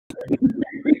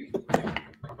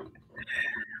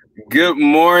Good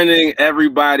morning,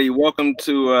 everybody. Welcome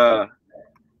to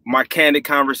my Candid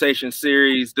Conversation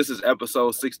series. This is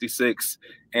episode 66.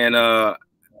 And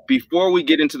before we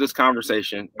get into this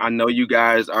conversation, I know you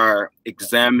guys are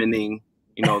examining,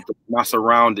 my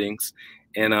surroundings.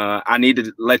 And I need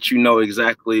to let you know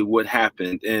exactly what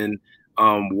happened and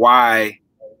why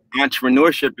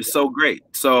entrepreneurship is so great.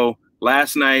 So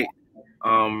last night,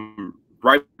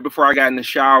 right before I got in the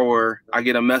shower, I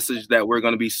get a message that we're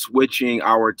going to be switching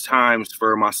our times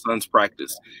for my son's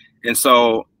practice. And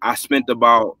so I spent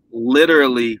about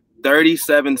literally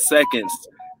 37 seconds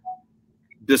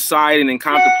deciding and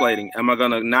contemplating, am I going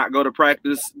to not go to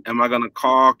practice? Am I going to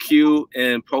call Q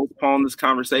and postpone this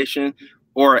conversation?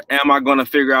 Or am I going to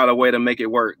figure out a way to make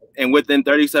it work? And within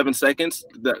 37 seconds,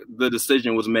 the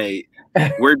decision was made.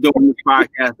 We're doing this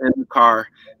podcast in the car.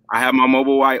 I have my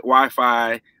mobile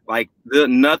Wi-Fi. Like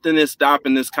nothing is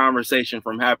stopping this conversation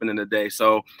from happening today.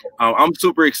 So I'm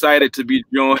super excited to be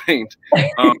joined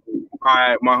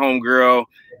by my homegirl,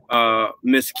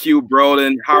 Miss Q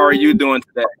Broden. How are you doing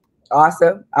today?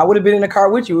 Awesome. I would have been in the car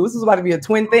with you. This was about to be a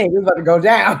twin thing. It was about to go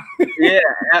down. Yeah,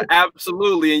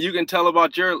 absolutely. And you can tell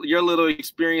about your little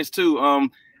experience too.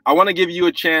 I want to give you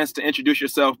a chance to introduce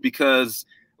yourself because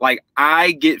like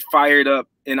I get fired up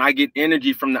and I get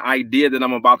energy from the idea that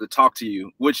I'm about to talk to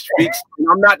you, which speaks,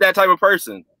 I'm not that type of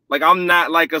person. Like I'm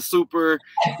not like a super,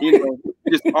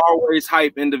 just always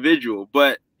hype individual,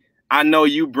 but I know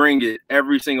you bring it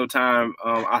every single time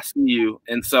I see you.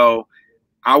 And so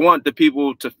I want the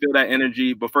people to feel that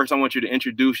energy, but first I want you to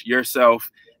introduce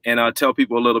yourself and tell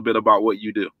people a little bit about what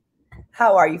you do.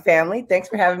 How are you, family? Thanks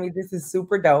for having me. This is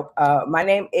super dope. My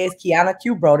name is Quiana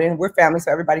Broden. We're family,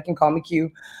 so everybody can call me Q.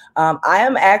 I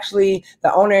am actually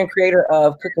the owner and creator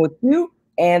of Cooking with Q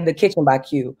and The Kitchen by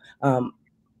Q.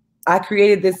 I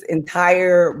created this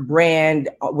entire brand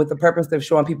with the purpose of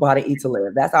showing people how to eat to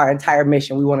live. That's our entire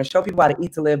mission. We want to show people how to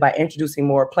eat to live by introducing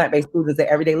more plant-based foods into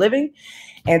everyday living.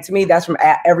 And to me, that's from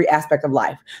every aspect of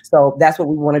life. So that's what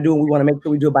we want to do. And we want to make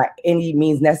sure we do it by any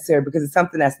means necessary because it's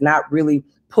something that's not really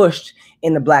pushed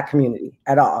in the Black community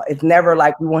at all. It's never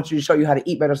like we want you to show you how to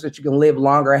eat better so that you can live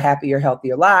longer, happier,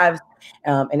 healthier lives.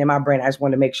 And in my brain, I just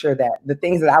wanted to make sure that the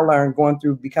things that I learned going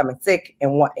through becoming sick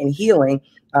and healing,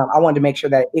 I wanted to make sure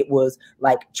that it was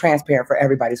like transparent for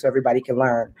everybody so everybody can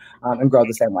learn and grow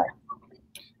the same way.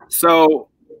 So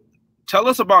tell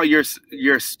us about your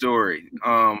story.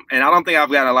 And I don't think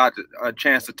I've got a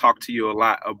chance to talk to you a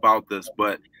lot about this,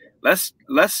 but let's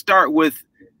start with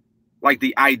like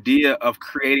the idea of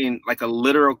creating like a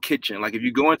literal kitchen. Like if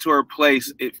you go into her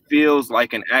place, it feels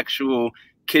like an actual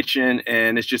kitchen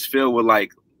and it's just filled with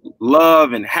like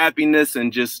love and happiness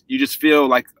and you just feel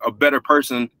like a better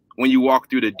person when you walk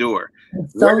through the door.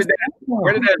 Where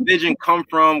did that vision come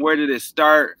from? Where did it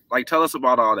start? Like, tell us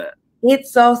about all that.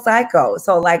 It's so psycho.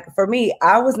 So like for me,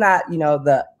 I was not,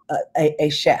 a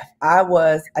chef. I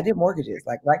did mortgages.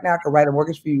 Like right now I could write a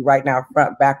mortgage for you right now,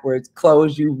 front, backwards,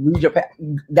 close, you read your,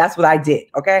 that's what I did.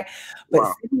 Okay. But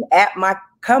wow. Sitting at my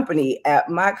company,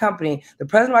 the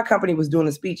president of my company was doing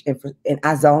a speech and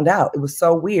I zoned out. It was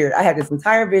so weird. I had this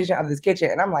entire vision of this kitchen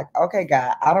and I'm like, okay,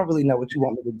 God, I don't really know what you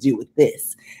want me to do with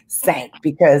this Saint,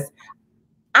 because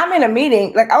I'm in a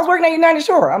meeting, like I was working at United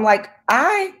Shore. I'm like,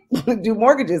 I do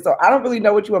mortgages, so I don't really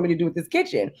know what you want me to do with this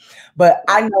kitchen. But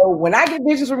I know when I get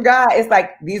visions from God, it's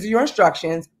like, these are your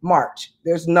instructions, march.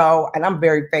 And I'm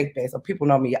very faith-based. So people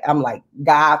know me. I'm like,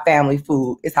 God, family,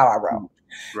 food is how I roll.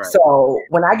 Right. So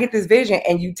when I get this vision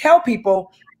and you tell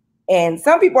people, and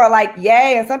some people are like,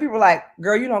 yay. And some people are like,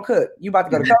 girl, you don't cook. You about to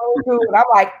go to culinary school. And I'm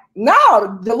like,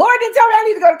 no, the Lord didn't tell me I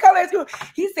need to go to culinary school.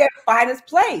 He said, find his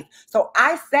place. So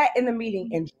I sat in the meeting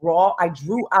and I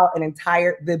drew out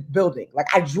the building. Like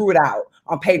I drew it out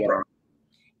on paper.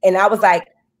 Yeah. And I was like,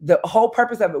 the whole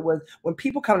purpose of it was when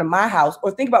people come to my house,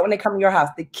 or think about when they come to your house,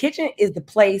 the kitchen is the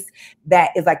place that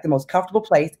is like the most comfortable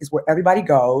place. It's where everybody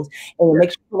goes, and it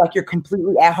makes you feel like you're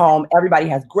completely at home. Everybody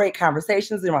has great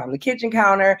conversations around the kitchen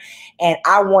counter. And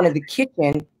I wanted the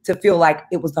kitchen to feel like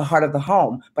it was the heart of the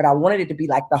home, but I wanted it to be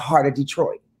like the heart of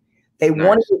Detroit. They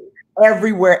wanted it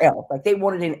everywhere else. Like they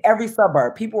wanted it in every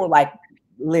suburb. People were like,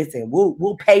 listen,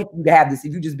 we'll pay for you to have this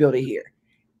if you just build it here.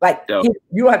 Like, you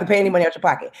don't have to pay any money out your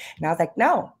pocket. And I was like,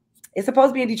 no, it's supposed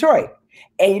to be in Detroit.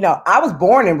 And, I was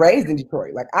born and raised in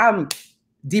Detroit. Like, I'm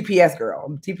DPS girl.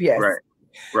 I'm DPS.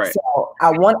 Right. So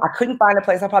I couldn't find a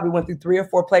place. I probably went through 3 or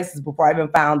 4 places before I even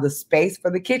found the space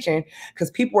for the kitchen, because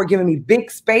people were giving me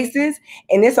big spaces.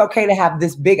 And it's okay to have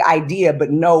this big idea, but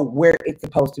know where it's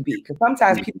supposed to be. Because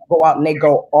sometimes people go out and they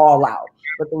go all out.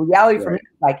 But the reality for me,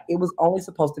 like, it was only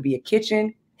supposed to be a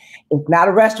kitchen It's not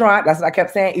a restaurant. That's what I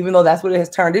kept saying, even though that's what it has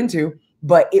turned into.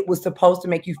 But it was supposed to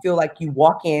make you feel like you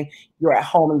walk in, you're at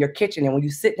home in your kitchen. And when you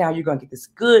sit down, you're going to get this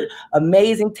good,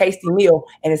 amazing, tasty meal.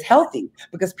 And it's healthy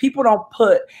because people don't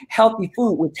put healthy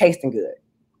food with tasting good.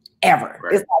 Ever.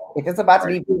 Right. It's like, if it's about to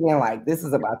be vegan, like this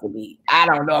is about to be, I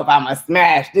don't know if I'm gonna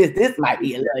smash this. This might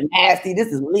be a little nasty. This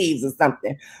is leaves or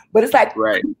something. But it's like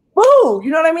food,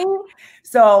 you know what I mean?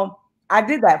 So I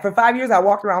did that for 5 years. I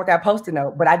walked around with that Post-it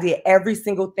note, but I did every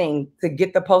single thing to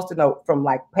get the Post-it note from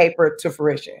like paper to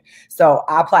fruition. So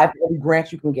I applied for every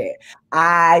grant you can get.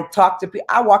 I talked to people.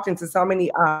 I walked into so many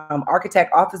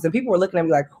architect offices and people were looking at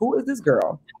me like, who is this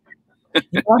girl?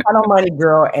 You don't have no money,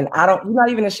 girl, and you're not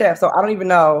even a chef, so I don't even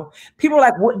know. People are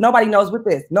like, what, nobody knows what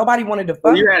this. Nobody wanted to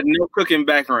fund. You had no cooking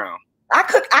background. I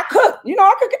cook. You know,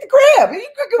 I cook at the crib. You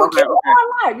cook with all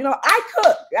life. You know, I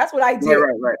cook. That's what I did.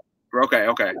 Right. Okay.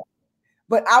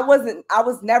 But I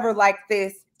was never like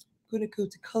this. I'm gonna go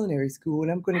to culinary school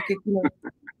and I'm gonna cook, you know.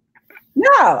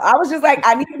 No, I was just like,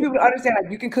 I need people to understand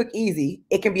like you can cook easy,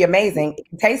 it can be amazing, it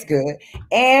can taste good,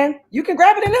 and you can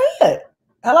grab it in the hood.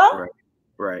 Hello?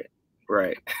 Right.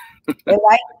 And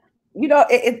like, you know,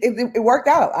 it worked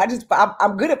out.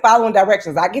 I'm good at following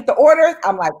directions. I get the orders,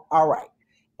 I'm like, all right.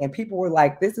 And people were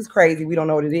like, this is crazy, we don't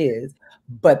know what it is.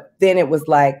 But then it was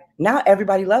like, now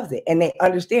everybody loves it. And they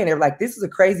understand. They're like, this is a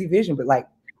crazy vision, but like,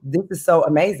 this is so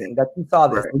amazing that you saw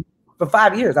this. Right. For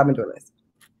 5 years, I've been doing this.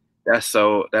 That's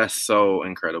so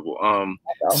incredible.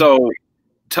 So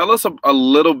tell us a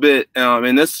little bit,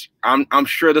 and this, I'm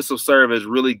sure this will serve as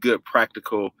really good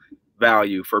practical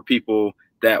value for people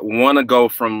that want to go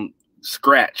from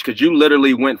scratch, because you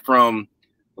literally went from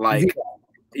like,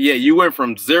 you went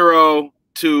from 0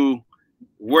 to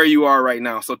where you are right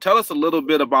now. So tell us a little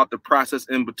bit about the process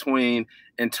in between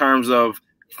in terms of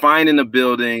finding a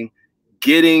building,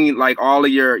 getting like all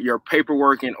of your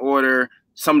paperwork in order,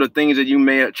 some of the things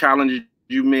that challenges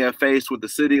you may have faced with the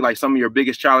city, like some of your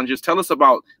biggest challenges. Tell us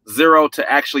about 0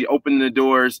 to actually opening the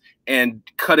doors and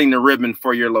cutting the ribbon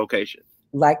for your location.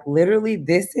 Like literally,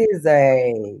 this is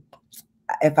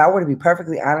if I were to be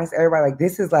perfectly honest, everybody, like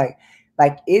this is like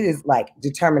it is like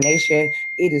determination.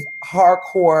 It is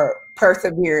hardcore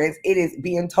perseverance. It is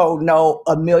being told no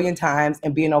a million times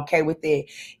and being okay with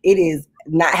it. It is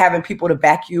not having people to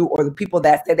back you, or the people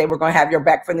that said they were going to have your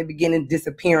back from the beginning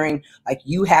disappearing. Like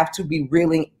you have to be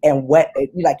willing and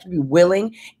to be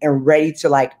willing and ready to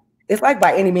like, it's like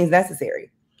by any means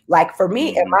necessary. Like for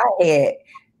me in my head,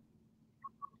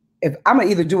 if I'm gonna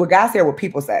either do what God said or what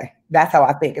people say, that's how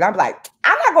I think. And I'm like,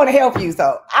 I'm not going to help you,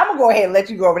 so I'm gonna go ahead and let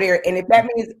you go over there. And if that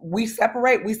means we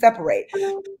separate, we separate.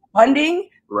 Funding,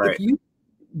 right?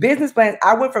 Business plans.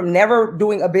 I went from never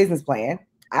doing a business plan.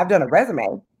 I've done a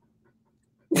resume,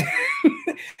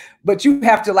 but you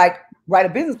have to like write a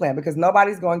business plan because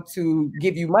nobody's going to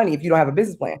give you money if you don't have a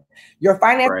business plan. Your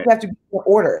finances have to be in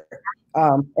order.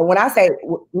 And when I say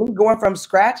me going from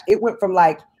scratch, it went from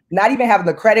like not even having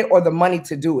the credit or the money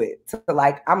to do it to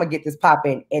like, I'm gonna get this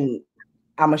popping and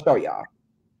I'm gonna show y'all.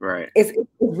 Right. It's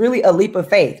really a leap of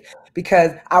faith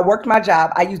because I worked my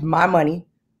job. I used my money.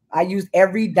 I used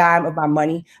every dime of my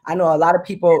money. I know a lot of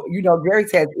people, you know, Gary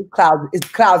says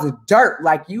clouds of dirt.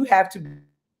 Like you have to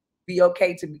be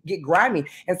okay to get grimy.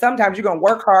 And sometimes you're going to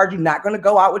work hard. You're not going to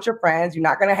go out with your friends. You're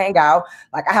not going to hang out.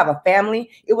 Like I have a family.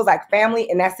 It was like family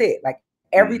and that's it. Like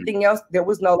everything else, there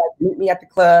was no like meet me at the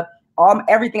club.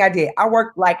 Everything I did, I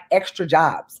worked like extra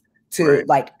jobs to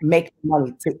like make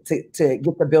money to get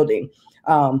the building.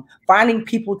 Finding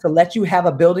people to let you have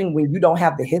a building when you don't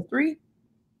have the history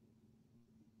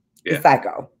is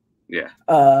psycho. Yeah.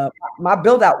 My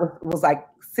build out was like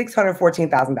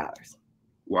 $614,000.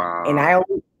 Wow. And I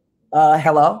only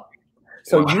hello.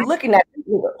 So you looking at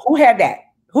who had that?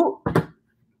 Who?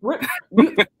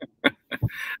 The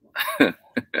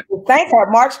Saints had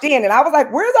marched in, and I was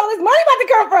like, "Where's all this money about to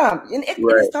come from?" And it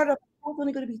started. It was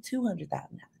only going to be $200,000. Then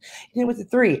it went to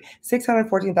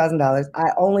 $614,000.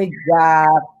 I only got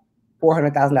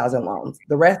 $400,000 in loans.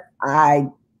 The rest, I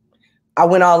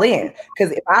went all in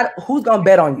because who's going to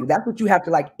bet on you? That's what you have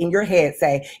to like in your head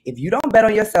say. If you don't bet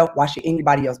on yourself, why should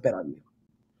anybody else bet on you?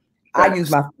 Facts. I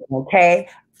use my okay.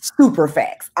 Super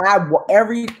facts. I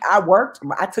worked.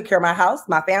 I took care of my house,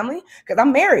 my family, because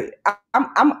I'm married.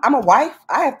 I'm a wife.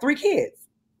 I have 3 kids.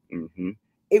 Mm-hmm.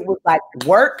 It was like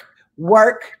work,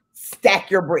 stack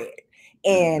your bread,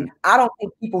 and I don't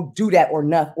think people do that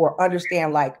enough or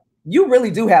understand. Like you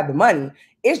really do have the money.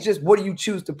 It's just what do you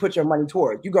choose to put your money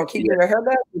towards? You're gonna keep your hair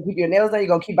done, you keep your nails done, you're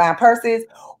gonna keep buying purses,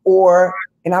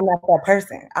 and I'm not that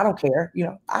person. I don't care. You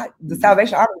know, the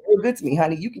Salvation Army is real good to me,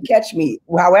 honey. You can catch me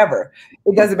however.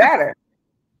 It doesn't matter.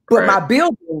 But my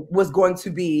building was going to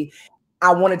be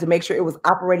I wanted to make sure it was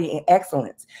operating in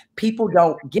excellence. People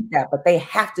don't get that, but they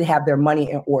have to have their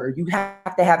money in order. You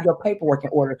have to have your paperwork in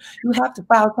order. You have to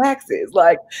file taxes.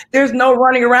 Like, there's no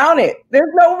running around it.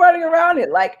 There's no running around it.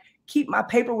 Like, my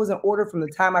paper was in order from the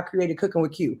time I created Cooking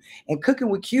with Q. And Cooking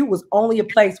with Q was only a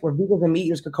place where vegans and meat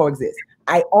eaters could coexist.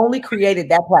 I only created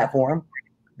that platform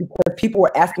because people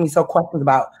were asking me so questions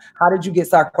about, how did you get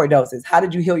sarcoidosis? How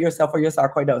did you heal yourself for your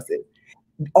sarcoidosis?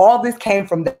 All this came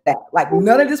from that. Like,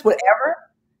 none of this would ever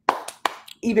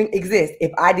even exist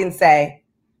if I didn't say,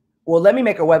 well, let me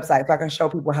make a website so I can show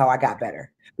people how I got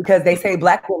better. Because they say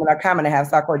Black women are common to have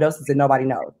sarcoidosis and nobody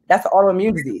knows. That's an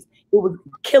autoimmune disease. It was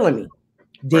killing me.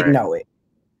 Didn't know it.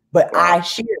 But I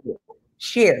shared it.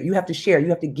 Share. You have to share. You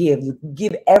have to give. You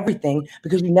give everything,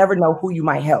 because you never know who you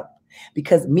might help.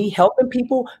 Because me helping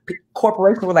people,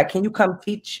 corporations were like, can you come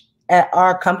teach at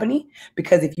our company?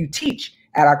 Because if you teach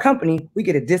at our company, we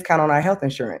get a discount on our health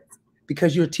insurance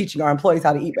because you're teaching our employees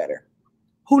how to eat better.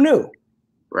 Who knew?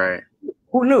 Right.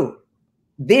 Who knew?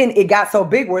 Then it got so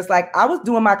big where it's like, I was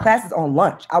doing my classes on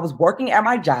lunch. I was working at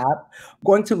my job,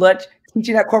 going to lunch,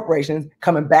 teaching at corporations,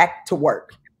 coming back to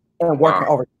work and working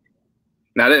over.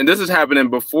 Now, this is happening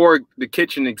before the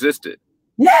kitchen existed.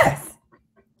 Yes.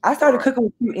 I started Cooking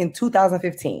with You in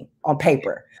 2015 on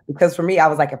paper, because for me, I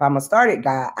was like, if I'm a started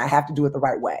guy, I have to do it the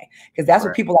right way, because that's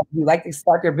what people like to do. Like, they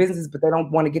start their businesses, but they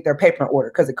don't want to get their paper in order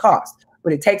because it costs,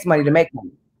 but it takes money to make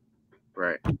money.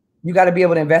 Right. You got to be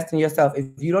able to invest in yourself. If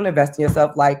you don't invest in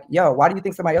yourself, like, yo, why do you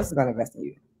think somebody else is going to invest in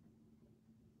you?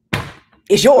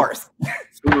 It's yours.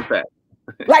 Super fat.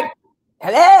 Like,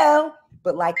 hello.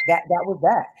 But like that was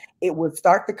that. It would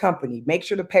start the company, make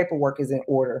sure the paperwork is in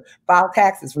order, file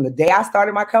taxes. From the day I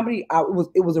started my company,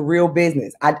 it was a real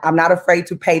business. I'm not afraid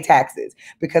to pay taxes,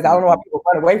 because I don't know why people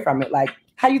run away from it. Like,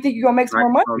 how do you think you're gonna make some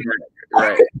more money?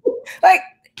 Right. Like,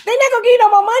 they're not gonna give you no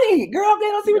more money, girl. They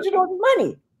don't see what you're doing with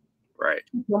money. Right.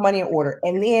 Keep your money in order,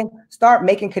 and then start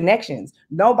making connections.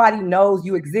 Nobody knows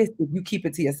you exist if you keep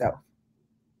it to yourself.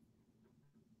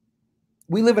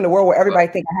 We live in a world where everybody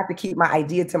thinks I have to keep my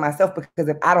idea to myself, because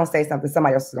if I don't say something,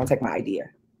 somebody else is going to take my idea.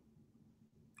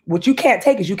 What you can't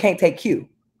take is you can't take Q.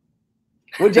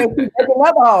 Well, JP,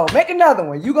 make another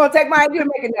one. You're going to take my idea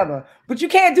and make another one, but you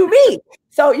can't do me.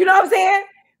 So, you know what I'm saying?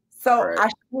 So I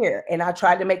share, and I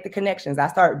tried to make the connections. I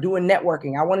started doing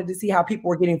networking. I wanted to see how people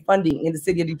were getting funding in the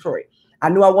city of Detroit. I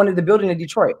knew I wanted the building in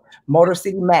Detroit, Motor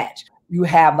City Match. You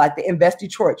have like the Invest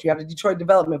Detroit. You have the Detroit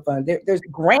Development Fund. There's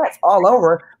grants all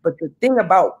over. But the thing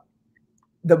about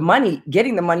the money,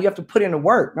 getting the money, you have to put in the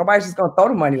work. Nobody's just going to throw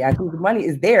the money at you. The money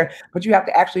is there, but you have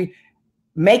to actually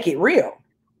make it real.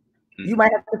 You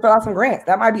might have to fill out some grants.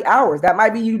 That might be hours. That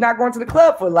might be you not going to the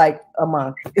club for like a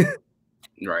month.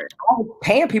 Right. I was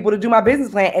paying people to do my business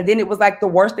plan. And then it was like the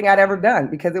worst thing I'd ever done,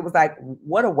 because it was like,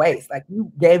 what a waste. Like,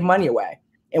 you gave money away.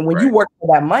 And when you work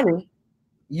for that money,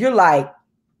 you're like,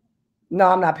 no,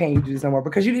 I'm not paying you to do this no more,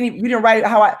 because you didn't write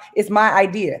it it's my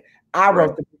idea. I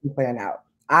wrote the business plan out.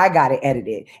 I got it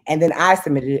edited, and then I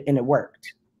submitted it, and it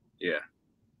worked. Yeah.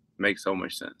 Makes so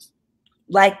much sense.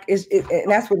 Like, and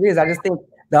that's what it is. I just think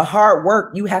the hard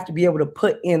work, you have to be able to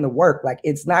put in the work. Like,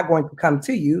 it's not going to come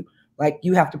to you. Like,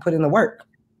 you have to put in the work.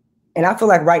 And I feel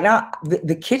like right now,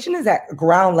 the kitchen is at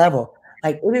ground level.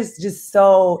 Like, it is just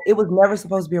so, it was never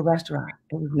supposed to be a restaurant.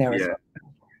 It was never supposed to be.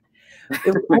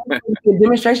 It was a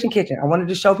demonstration kitchen. I wanted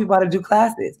to show people how to do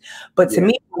classes. But to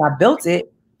me, when I built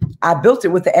it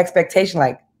with the expectation,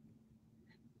 like,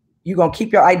 you're going to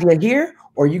keep your idea here,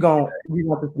 or you want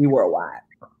this to be worldwide.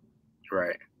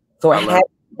 Right. So it had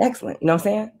excellent. You know what I'm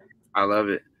saying? I love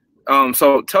it.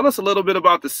 So tell us a little bit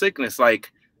about the sickness.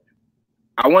 Like,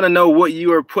 I want to know what you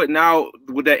were putting out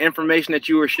with that information that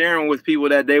you were sharing with people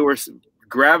that they were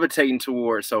gravitating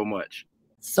towards so much.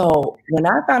 So when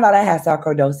I found out I had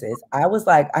sarcoidosis, I was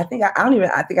like, I think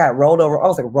I rolled over. I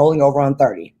was like rolling over on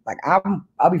 30. Like,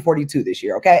 I'll be 42 this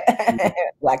year. Okay.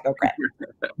 Like, no crap.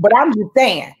 But I'm just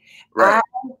saying,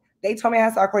 they told me I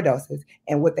had sarcoidosis.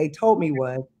 And what they told me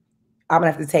was, I'm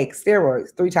gonna have to take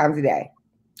steroids 3 times a day.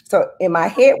 So in my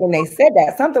head, when they said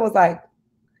that, something was like,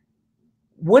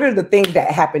 what are the things that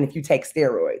happen if you take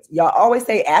steroids? Y'all always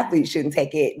say athletes shouldn't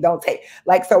take it. Don't take,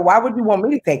 like, so why would you want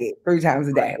me to take it 3 times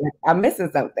a day? Like, I'm missing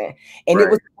something. And it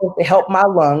was supposed to help my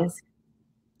lungs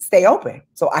stay open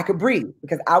so I could breathe,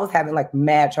 because I was having like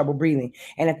mad trouble breathing.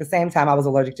 And at the same time, I was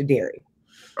allergic to dairy.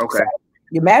 Okay. So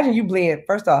imagine you blend,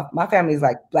 first off, my family is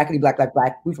like blackity black, black,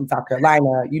 black. We from South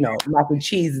Carolina, you know, mac and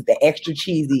cheese is the extra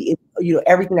cheesy.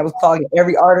 Everything that was clogging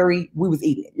every artery, we was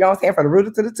eating it. You know what I'm saying? From the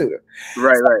rooter to the tutor.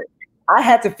 Right. I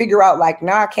had to figure out, like,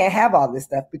 now I can't have all this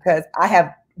stuff, because I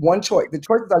have one choice. The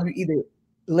choices are you either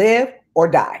live or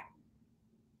die.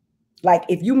 Like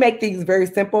if you make things very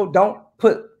simple, don't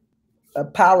put a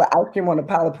pile of ice cream on a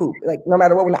pile of poop. Like no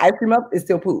matter what, when the ice cream up, it's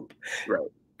still poop.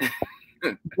 Right.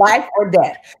 Life or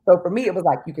death. So for me, it was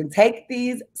like you can take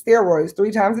these steroids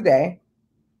 3 times a day,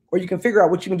 or you can figure out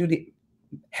what you can do to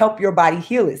help your body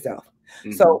heal itself.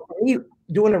 Mm-hmm. So for me,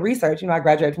 doing the research, I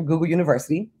graduated from Google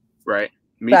University. Right.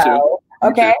 Me too.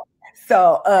 Okay. Me too.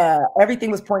 So everything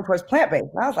was pointing towards plant-based.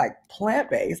 And I was like,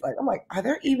 plant-based? Like, I'm like, are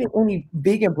there even any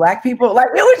vegan Black people? Like,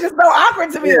 it was just so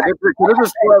awkward to me. Yeah, like, this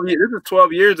is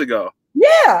 12 years ago.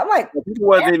 Yeah, I'm like,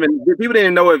 people didn't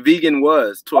even know what vegan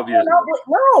was 12 years ago.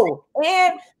 No.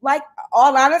 And like,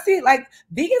 all honesty, like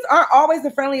vegans aren't always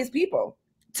the friendliest people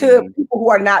to people who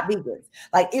are not vegans.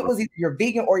 Like it was either you're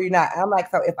vegan or you're not. And I'm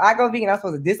like, so if I go vegan, I'm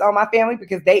supposed to disown my family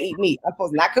because they eat meat. I'm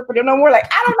supposed to not cook for them no more.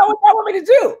 Like, I don't know what they want me to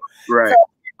do. Right. So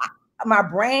my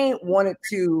brain wanted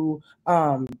to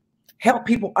help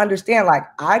people understand. Like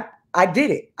I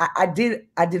did it. I did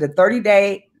a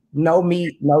 30-day no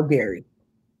meat, no dairy.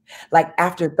 Like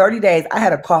after 30 days, I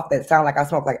had a cough that sounded like I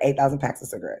smoked like 8,000 packs of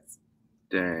cigarettes.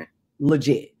 Dang.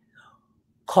 Legit.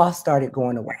 Cough started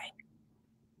going away.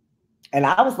 And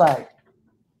I was like,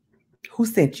 who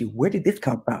sent you? Where did this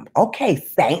come from? Okay,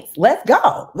 saints, let's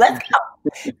go. Let's go.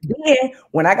 Then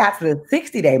when I got to the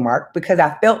 60-day mark, because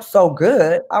I felt so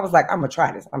good, I was like, I'm going to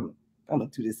try this. I'm going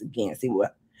to do this again, see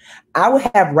what. I would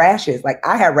have rashes. Like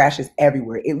I had rashes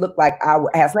everywhere. It looked like I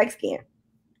would have snake skin,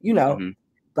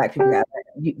 Black people have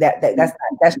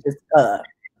that's just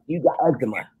you got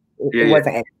eczema. It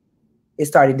wasn't eczema. It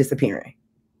started disappearing.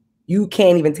 You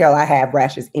can't even tell I have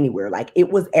rashes anywhere. Like it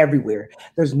was everywhere.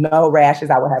 There's no rashes.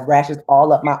 I would have rashes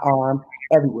all up my arm,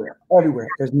 everywhere.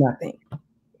 There's nothing.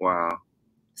 Wow.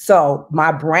 So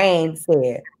my brain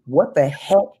said, what the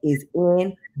heck is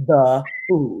in the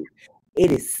food?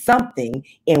 It is something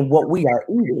in what we are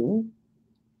eating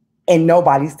and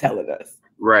nobody's telling us.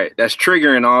 Right. That's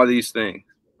triggering all these things.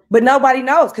 But nobody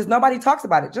knows because nobody talks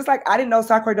about it. Just like I didn't know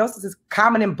sarcoidosis is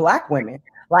common in Black women.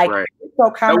 Like it's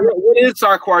so common. Now, what is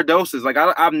sarcoidosis? Like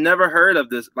I've never heard of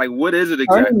this. Like what is it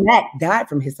exactly? Ernie Mac died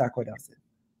from his sarcoidosis.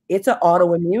 It's an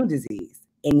autoimmune disease,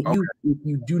 and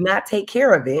you do not take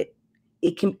care of it.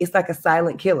 It's like a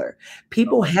silent killer.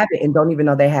 People have it and don't even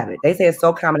know they have it. They say it's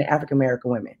so common in African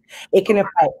American women. It can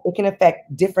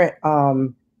affect different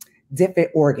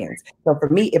organs. So for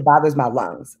me, it bothers my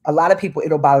lungs. A lot of people,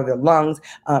 it'll bother their lungs,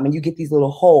 and you get these little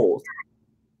holes.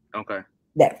 Okay.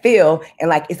 That fill, and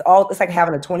like it's like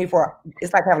having a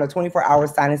 24-hour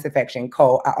sinus infection,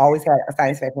 cold. I always had a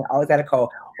sinus infection. I always had a cold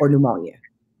or pneumonia.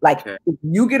 Like if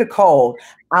you get a cold,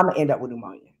 I'm gonna end up with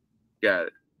pneumonia. Got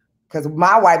it. Because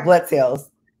my white blood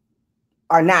cells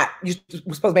are not. You're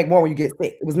supposed to make more when you get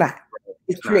sick. It was not.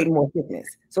 It's creating more sickness.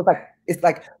 So it's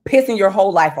like pissing your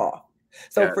whole life off.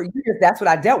 So for years, that's what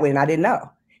I dealt with, and I didn't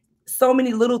know. So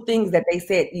many little things that they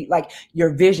said, like your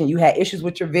vision, you had issues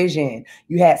with your vision,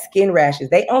 you had skin rashes.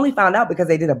 They only found out because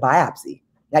they did a biopsy.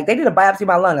 Like they did a biopsy of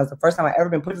my lung. That was the first time I ever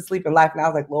been put to sleep in life. And I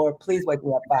was like, Lord, please wake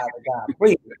me up, Father God.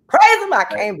 Please. Praise him. I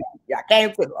came back. Yeah, I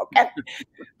came to him. Okay.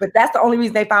 But that's the only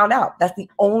reason they found out. That's the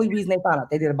only reason they found out.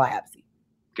 They did a biopsy.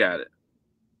 Got it.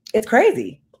 It's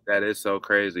crazy. That is so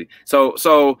crazy.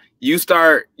 So you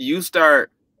start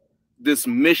this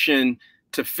mission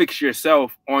to fix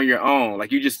yourself on your own.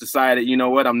 Like you just decided, you know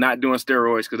what, I'm not doing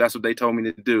steroids because that's what they told me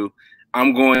to do.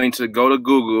 I'm going to go to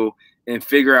Google and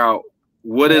figure out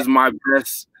what is my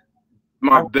best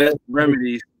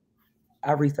remedies.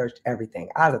 I researched everything.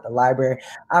 I was at the library.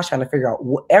 I was trying to figure out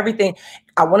everything.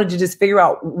 I wanted to just figure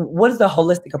out what is the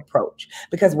holistic approach.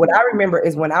 Because what I remember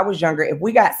is when I was younger, if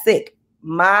we got sick,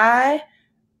 my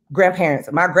grandparents,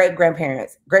 my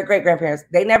great-grandparents, great-great-grandparents,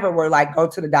 they never were like, go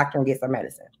to the doctor and get some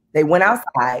medicine. They went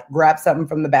outside, grabbed something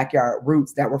from the backyard,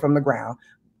 roots that were from the ground.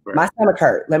 Right. My stomach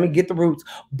hurt. Let me get the roots,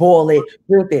 boil it,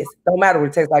 drink this. Don't matter what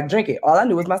it tastes like, drink it. All I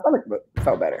knew was my stomach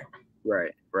felt better.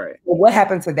 Right. Well, what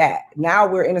happened to that? Now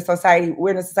we're in a society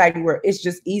where it's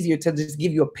just easier to just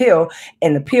give you a pill,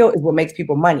 and the pill is what makes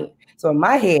people money. So in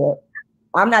my head,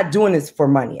 I'm not doing this for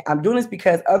money. I'm doing this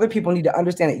because other people need to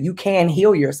understand that you can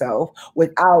heal yourself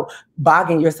without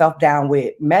bogging yourself down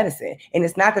with medicine. And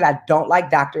it's not that I don't like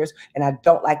doctors and I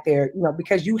don't like their,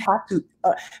 because you have to,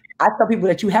 I tell people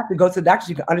that you have to go to the doctors.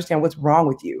 You can understand what's wrong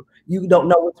with you. You don't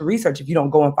know what to research if you don't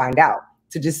go and find out.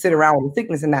 To just sit around with a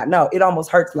sickness and not know, it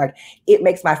almost hurts. Like it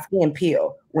makes my skin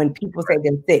peel when people say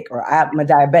they're sick or I'm a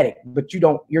diabetic, but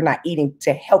you're not eating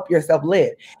to help yourself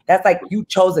live. That's like you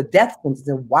chose a death sentence.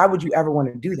 And why would you ever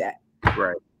want to do that?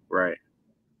 Right.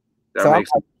 That makes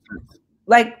sense.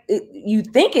 Like you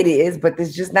think it is, but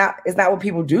it's not what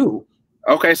people do.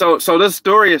 Okay. So this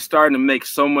story is starting to make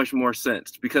so much more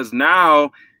sense because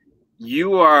now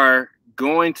you are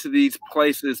going to these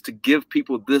places to give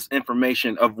people this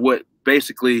information of what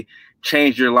basically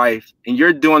changed your life. And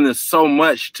you're doing this so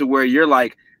much to where you're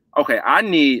like, okay,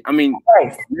 maybe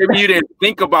you didn't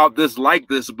think about this like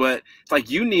this, but it's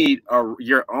like you need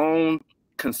your own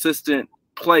consistent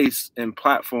place and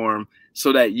platform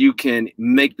so that you can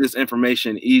make this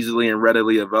information easily and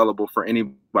readily available for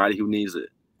anybody who needs it.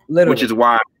 Literally. Which is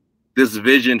why this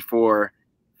vision for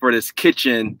this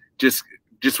kitchen just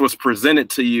was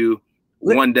presented to you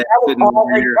one day. I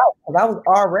was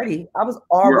already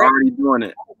doing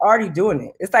it. Already doing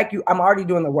it. It's like I'm already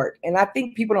doing the work. And I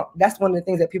think people don't, that's one of the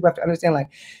things that people have to understand.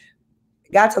 Like,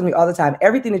 God tells me all the time,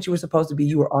 everything that you were supposed to be,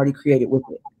 you were already created with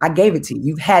it. I gave it to you.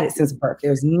 You've had it since birth.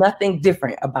 There's nothing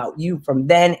different about you from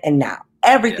then and now.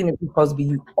 Everything that you're supposed to be,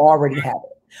 you already have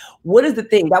it. What is the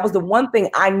thing? That was the one thing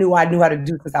I knew how to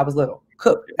do since I was little.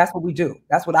 Cook. That's what we do.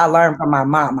 That's what I learned from my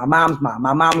mom, my mom's mom,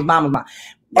 my mom's mom's mom.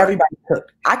 Everybody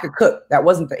cooked. I could cook. That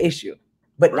wasn't the issue.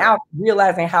 But now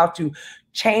realizing how to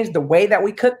change the way that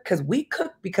we cook, because we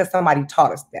cook because somebody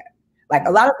taught us that. Like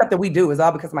a lot of stuff that we do is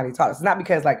all because somebody taught us. It's not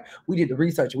because like we did the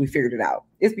research and we figured it out.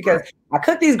 It's because I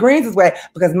cook these greens this way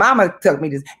because mama told me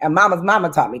this and mama's mama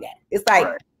taught me that. It's like,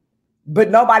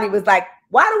 but nobody was like,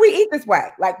 why do we eat this way?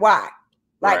 Like, why?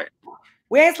 Like,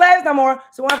 we ain't slaves no more,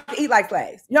 so we have to eat like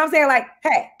slaves. You know what I'm saying? Like,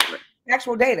 hey,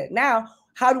 actual data. Now,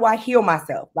 how do I heal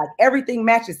myself? Like everything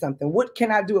matches something. What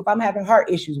can I do if I'm having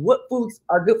heart issues? What foods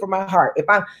are good for my heart? If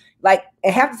I'm like,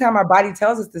 and half the time our body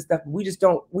tells us this stuff, we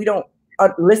don't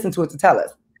listen to it to tell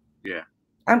us. Yeah.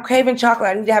 I'm craving chocolate.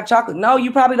 I need to have chocolate. No,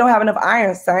 you probably don't have enough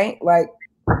iron, Saint. Like,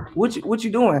 what you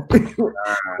doing? Like,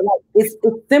 it's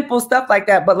simple stuff like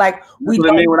that. But like when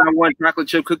I want chocolate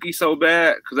chip cookies so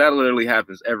bad, because that literally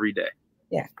happens every day.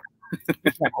 Yeah.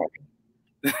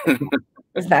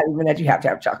 It's not even that you have to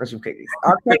have chocolate chip cookies.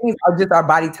 Our cravings are just our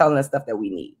body telling us stuff that we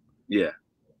need. Yeah.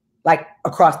 Like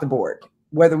across the board,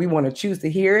 whether we want to choose to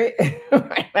hear it.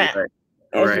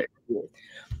 Right.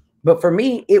 But for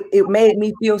me, it made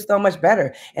me feel so much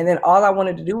better. And then all I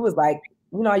wanted to do was like,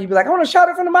 you know, you'd be like, I want to shout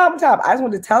it from the mountaintop. I just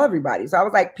wanted to tell everybody. So I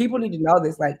was like, people need to know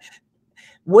this. Like,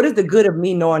 what is the good of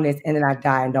me knowing this and then I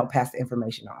die and don't pass the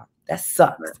information on? That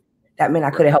sucks. That meant I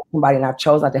could have helped somebody and I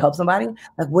chose not to help somebody.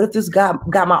 Like, what if this got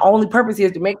my only purpose here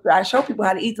is to make sure I show people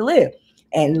how to eat to live?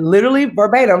 And literally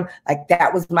verbatim, like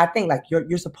that was my thing. Like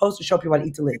you're supposed to show people how to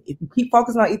eat to live. If you keep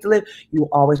focusing on eat to live, you will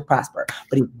always prosper.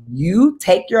 But if you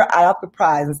take your eye off the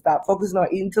prize and stop focusing on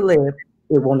eating to live,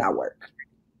 it will not work.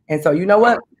 And so you know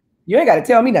what? You ain't got to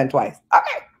tell me nothing twice.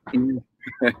 Okay.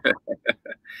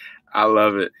 I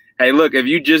love it. Hey, look, if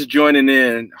you just joining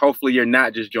in, hopefully you're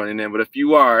not just joining in, but if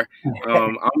you are,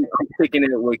 I'm picking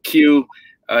it with Q.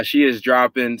 She is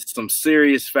dropping some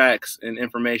serious facts and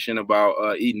information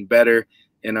about eating better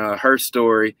in her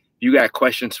story. If you got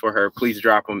questions for her, please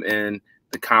drop them in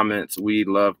the comments. We'd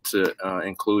love to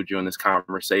include you in this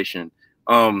conversation.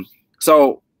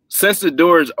 So since the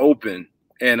door is open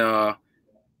and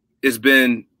it's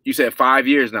been, you said 5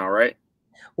 years now, right?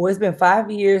 Well, it's been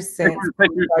 5 years since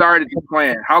you started the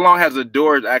plan. How long has the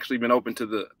doors actually been open to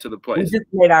the place? We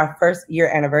just made our first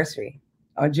year anniversary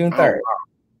on June 3rd. Oh,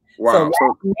 wow.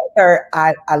 So June 3rd,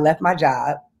 I left my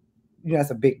job. You know,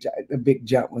 that's a big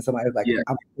jump when somebody was like, I'm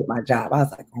gonna quit my job. I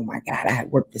was like, oh my God, I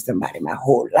had worked for somebody my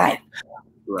whole life.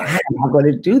 Right. How am I going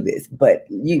to do this? But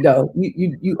you know,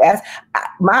 you ask.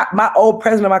 My old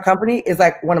president of my company is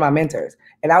like one of my mentors,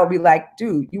 and I would be like,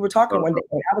 dude, you were talking one day,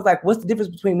 and I was like, what's the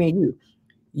difference between me and you?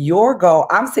 Your goal,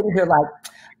 I'm sitting here like,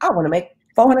 I want to make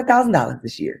 $400,000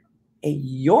 this year, and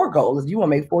your goal is you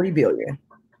want to make $40 billion.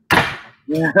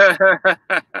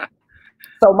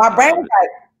 So my brain was like,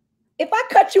 if I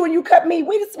cut you and you cut me,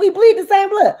 we bleed the same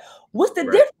blood. What's the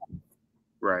difference?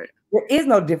 Right. There is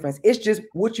no difference. It's just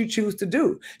what you choose to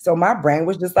do. So my brain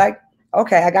was just like,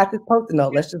 okay, I got this post-it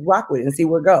note. Let's just rock with it and see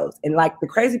where it goes. And like the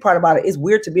crazy part about it, it's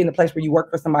weird to be in a place where you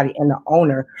work for somebody and the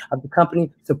owner of the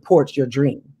company supports your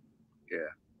dream. Yeah.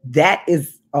 That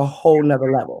is a whole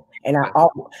nother level. And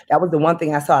that was the one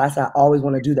thing I saw. I said, I always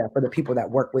want to do that for the people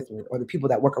that work with me or the people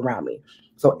that work around me.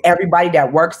 So everybody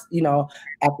that works, you know,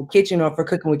 at the kitchen or for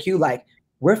Cooking with Q, like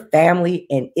we're family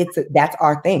and that's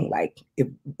our thing. Like if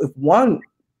one,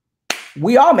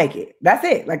 we all make it. That's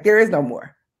it. Like there is no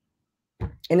more.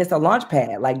 And it's a launch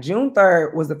pad. Like June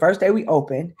 3rd was the first day we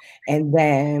opened. And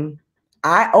then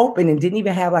I opened and didn't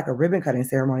even have like a ribbon cutting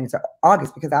ceremony until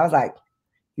August because I was like,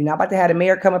 you're not about to have the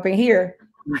mayor come up in here.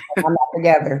 I'm not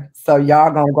together. So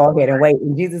y'all gonna go ahead and wait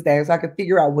in Jesus' name so I could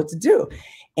figure out what to do.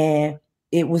 And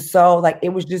it was so like, it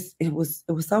was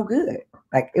so good.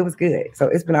 Like it was good. So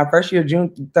it's been our first year. June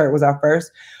 3rd was our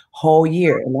first whole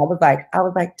year. And I was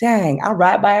like, dang, I'll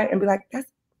ride by it and be like, that's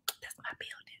my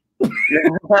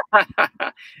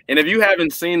And if you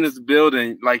haven't seen this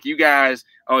building, like you guys,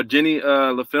 oh, Jenny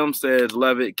LaFilm says,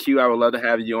 love it. Q, I would love to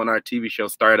have you on our TV show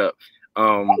Startup.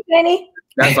 Hey, Jenny.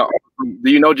 That's awesome.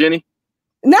 Do you know Jenny?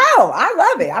 No, I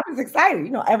love it. I was excited.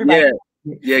 You know, everybody.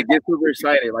 Yeah, get super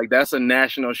excited. Like that's a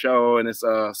national show, and it's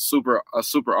a super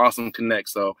awesome connect.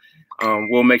 So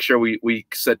we'll make sure we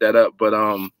set that up. But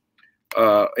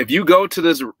if you go to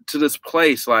this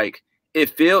place, like it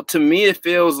feels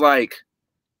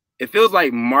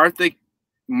like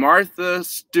Martha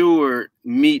Stewart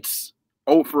meets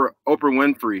Oprah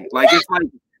Winfrey. Like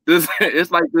it's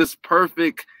like this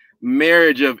perfect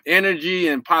marriage of energy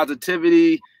and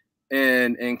positivity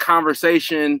and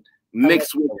conversation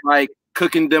mixed with like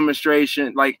cooking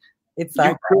demonstration. Like it's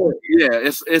like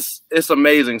it's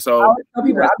amazing. So I tell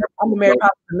people I'm the Mary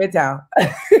Poppins of Midtown.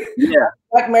 Yeah,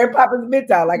 like Mary Poppins of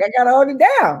Midtown. Like I gotta hold it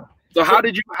down. So how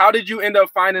did you end up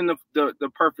finding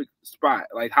the perfect spot?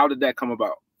 Like how did that come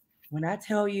about? When I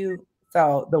tell you,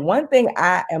 so the one thing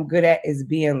I am good at is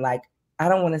being like, I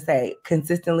don't want to say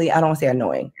consistently, I don't want to say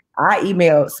annoying. I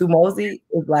emailed Sue Mosey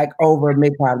is like over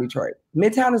Midtown Detroit.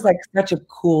 Midtown is like such a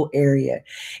cool area.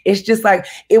 It's just like,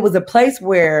 it was a place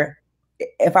where,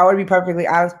 if I were to be perfectly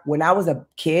honest, when I was a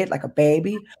kid, like a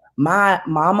baby, my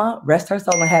mama, rest her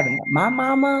soul in heaven, my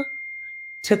mama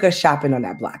took us shopping on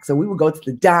that block. So we would go to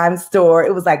the dime store.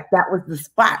 It was like, that was the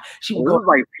spot. She would go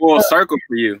like full circle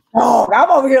for you. Oh, I'm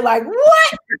over here like,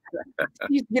 what?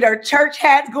 She used to get her church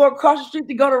hats, go across the street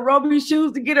to go to Roby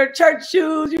Shoes to get her church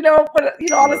shoes, all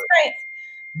the saints.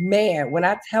 Man, when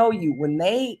I tell you,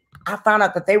 I found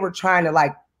out that they were trying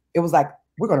to it was like,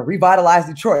 we're going to revitalize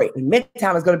Detroit and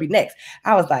Midtown is going to be next.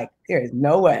 I was like, there is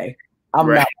no way I'm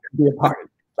not going to be a part of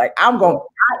it. Like, I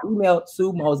emailed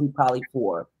Sue Mosey probably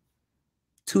for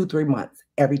 2-3 months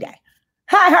every day.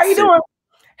 Hi, how are you doing?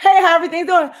 Hey, how everything's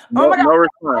doing? Oh my God. No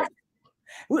response.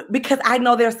 Because I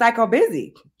know they're psycho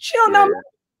busy. She don't know me.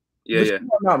 Yeah. She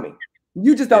don't know me.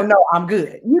 You just don't know I'm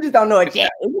good. You just don't know it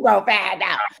yet. You gonna find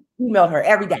out. Emailed her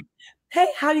every day. Hey,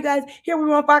 how you guys? Here we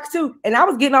were on Fox 2. And I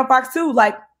was getting on Fox 2.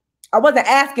 Like, I wasn't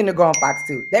asking to go on Fox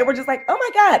 2. They were just like, oh my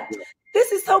God,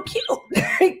 this is so cute.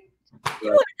 Try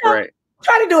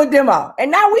to do a demo. And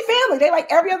now we family. They like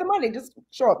every other Monday. Just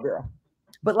show up, girl.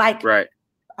 But I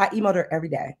emailed her every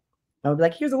day. I would be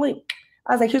like, here's a link.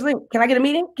 I was like, here's a link. Can I get a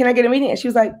meeting? Can I get a meeting? And she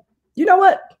was like, you know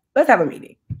what? Let's have a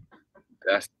meeting.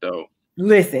 That's dope.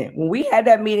 Listen, when we had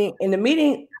that meeting, in the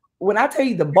meeting, when I tell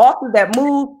you the bosses that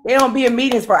move, they don't be in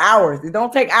meetings for hours. It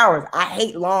don't take hours. I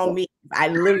hate long meetings. I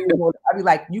literally, I'd be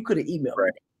like, you could have emailed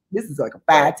me. This is like a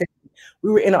 5-10.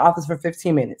 We were in the office for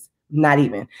 15 minutes, not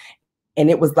even. And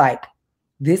it was like,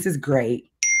 this is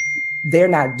great. They're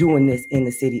not doing this in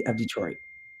the city of Detroit.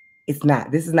 It's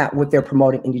not. This is not what they're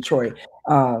promoting in Detroit.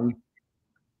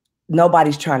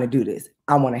 Nobody's trying to do this.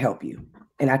 I want to help you.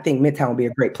 And I think Midtown will be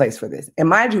a great place for this. And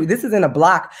mind you, this is in a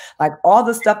block. Like all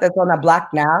the stuff that's on that block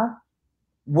now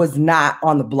was not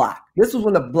on the block. This was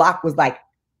when the block was like,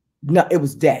 no, it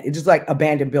was dead. It's just like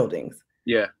abandoned buildings.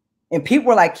 Yeah. And people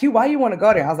were like, Q, why you want to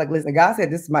go there? I was like, listen, God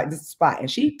said this is the spot. And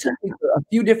she took me to a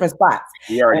few different spots.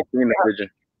 You already seen the vision.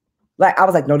 Like, I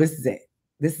was like, no, this is it.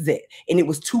 This is it. And it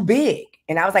was too big.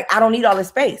 And I was like, I don't need all this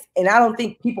space. And I don't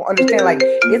think people understand, like,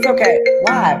 it's okay.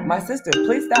 Why? My sister,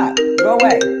 please stop. Go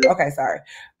away. Okay, sorry.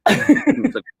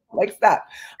 Like, stop.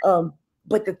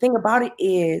 But the thing about it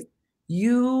is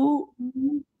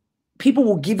people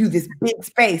will give you this big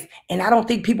space. And I don't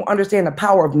think people understand the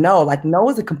power of no. Like, no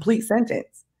is a complete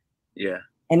sentence. Yeah.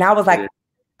 And I was like,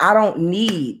 I don't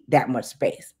need that much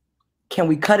space. Can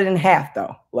we cut it in half,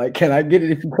 though? Like, can I get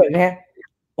it if you cut it in half?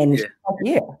 And she's like,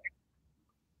 yeah.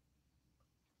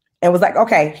 And was like,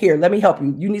 okay, here, let me help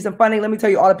you. You need some funding? Let me tell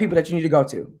you all the people that you need to go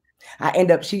to.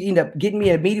 She ended up getting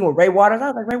me a meeting with Ray Waters. I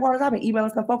was like, Ray Waters, I've been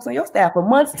emailing some folks on your staff for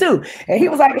months too. And he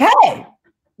was like, hey,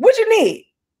 what you need?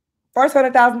 First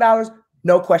 $100,000,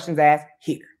 no questions asked,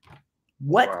 here.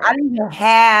 What? Wow. I didn't even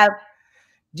have,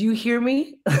 do you hear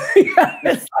me?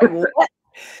 It's like, what?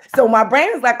 So my brain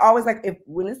is like always like,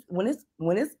 when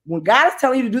God is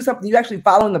telling you to do something, you actually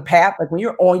following the path, like when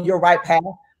you're on your right path,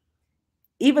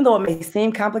 even though it may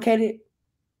seem complicated,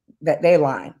 that they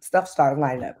line. Stuff started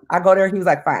lining up. I go there, he was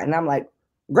like, fine. And I'm like,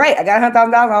 great, I got $100,000,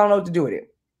 I don't know what to do with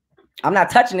it. I'm not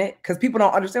touching it because people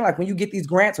don't understand, like when you get these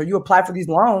grants or you apply for these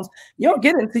loans, you don't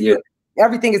get it until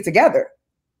everything is together.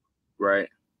 Right.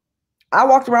 I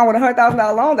walked around with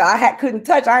 $100,000 loan that I couldn't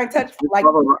touch. I ain't touched like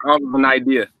an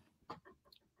idea.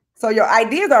 So your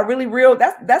ideas are really real.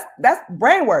 That's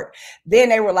brain work. Then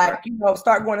they were like,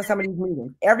 start going to some of these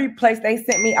meetings. Every place they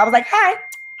sent me, I was like, hi,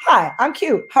 Hi, I'm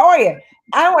cute. How are you?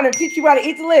 I want to teach you how to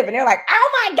eat to live. And they're like,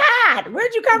 oh my God,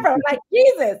 where'd you come from? I'm like,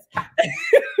 Jesus.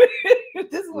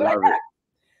 This is what I got.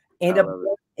 End up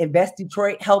Invest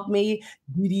Detroit helped me.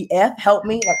 BDF helped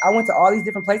me. Like I went to all these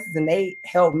different places and they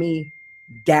held me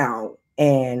down.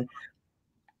 And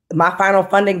my final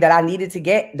funding that I needed to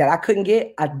get that I couldn't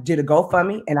get, I did a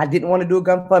GoFundMe, and I didn't want to do a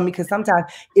GoFundMe because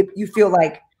sometimes if you feel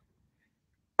like,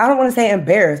 I don't want to say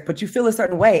embarrassed, but you feel a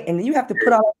certain way, and you have to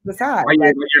put all that to the side. Like,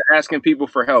 you're asking people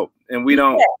for help, and we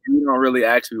don't really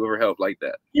ask people for help like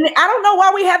that. And I don't know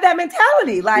why we have that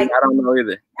mentality. Like I don't know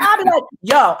either. I'll be like,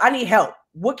 yo, I need help.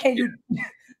 What can you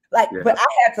like? But I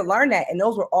had to learn that, and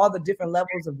those were all the different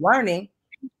levels of learning.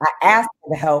 I asked for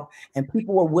the help, and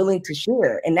people were willing to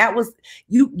share. And that was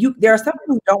you. There are some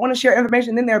people who don't want to share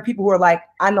information. Then there are people who are like,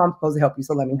 I know I'm supposed to help you,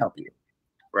 so let me help you.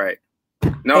 Right.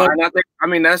 No, and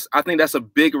I think that's a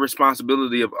big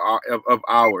responsibility of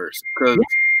ours, because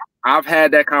I've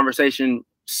had that conversation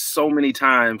so many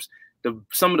times.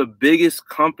 Some of the biggest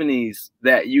companies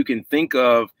that you can think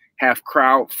of have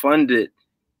crowdfunded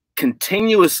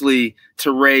continuously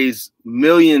to raise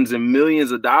millions and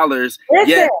millions of dollars.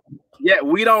 Yet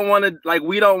we don't want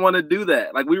to do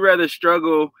that. Like we rather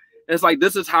struggle. It's like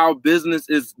this is how business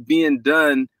is being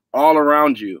done all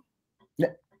around you.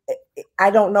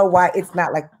 I don't know why it's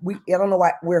not like I don't know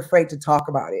why we're afraid to talk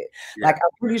about it. Yeah. Like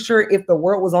I'm pretty sure if the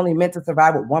world was only meant to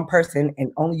survive with one person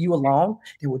and only you alone,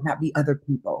 there would not be other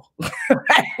people.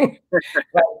 Like,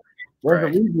 there's a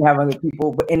reason you have other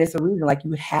people, and it's a reason like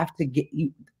you have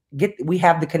to we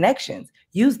have the connections,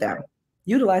 use them.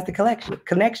 Utilize the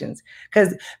connections,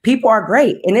 because people are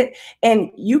great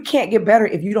and you can't get better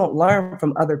if you don't learn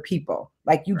from other people.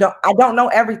 Like I don't know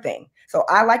everything. So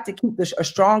I like to keep a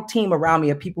strong team around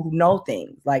me of people who know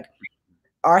things. Like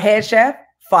our head chef,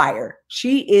 fire.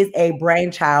 She is a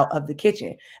brainchild of the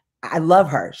kitchen. I love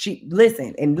her.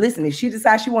 Listen. If she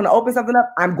decides she want to open something up,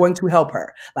 I'm going to help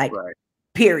her. Like,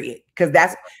 period. Because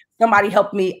that's somebody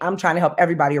helped me. I'm trying to help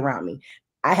everybody around me.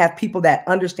 I have people that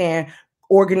understand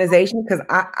organization, because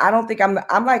I don't think I'm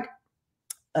like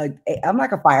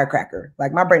a firecracker.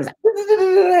 Like my brain's like,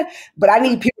 but I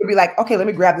need people to be like, okay, let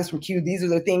me grab this from Q. These are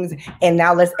the things, and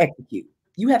now let's execute.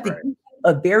 You have to keep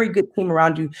a very good team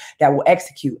around you that will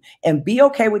execute, and be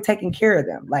okay with taking care of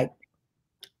them. Like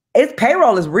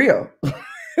payroll is real.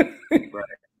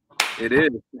 It is.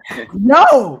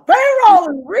 No, payroll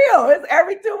is real. It's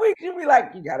every 2 weeks. You be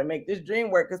like, you got to make this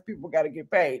dream work because people got to get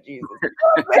paid. Jesus.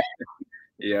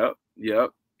 Yep.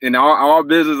 And all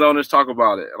business owners talk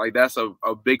about it. Like that's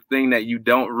a big thing that you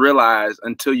don't realize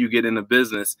until you get into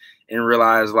business and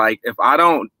realize, like, if I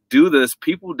don't do this,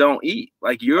 people don't eat.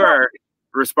 Like you're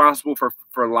responsible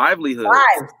for livelihood.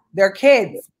 They're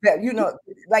kids that,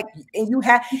 like, and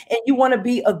you want to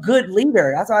be a good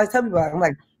leader. That's all I tell people. I'm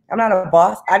like, I'm not a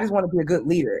boss. I just want to be a good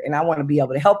leader, and I want to be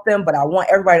able to help them. But I want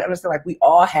everybody to understand, like, we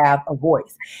all have a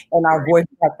voice, and our voice,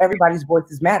 like everybody's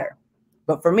voices matter.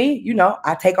 But for me,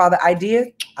 I take all the ideas,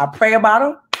 I pray about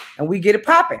them, and we get it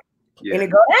popping. And it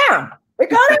go down. It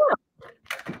go down.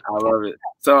 I love it.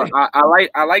 So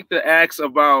I like to ask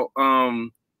about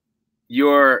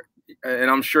your,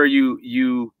 and I'm sure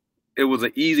it was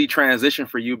an easy transition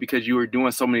for you because you were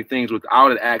doing so many things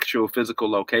without an actual physical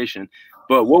location.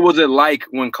 But what was it like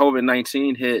when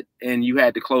COVID-19 hit and you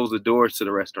had to close the doors to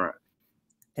the restaurant?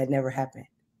 That never happened.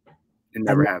 It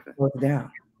never happened. Closed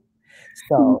down.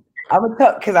 So I'm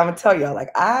gonna tell y'all,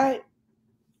 like,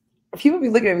 people be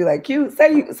looking at me like, Q,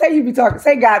 say you be talking,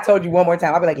 say God told you one more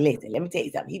time. I'll be like, listen, let me tell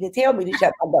you something. He didn't tell me to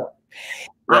shut my door.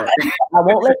 I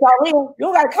won't let y'all in. You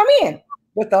don't gotta come in.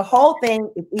 But the whole thing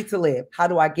is eat to live. How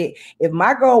do I get? If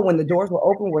my goal when the doors were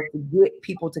open was to get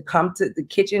people to come to the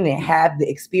kitchen and have the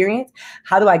experience,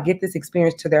 how do I get this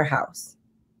experience to their house?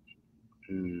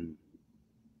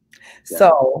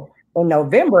 So in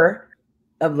November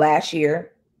of last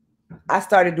year, I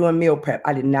started doing meal prep.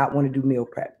 I did not want to do meal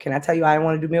prep. Can I tell you I didn't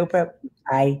want to do meal prep?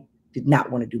 I did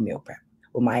not want to do meal prep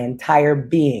with my entire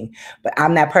being. But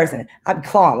I'm that person. I'm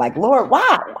clawing like, Lord, why?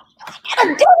 I gotta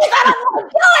do this. I don't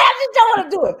want to do it. I just don't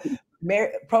want to do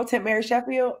it. Pro Temp Mary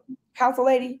Sheffield, council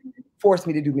lady, forced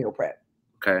me to do meal prep.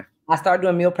 Okay. I started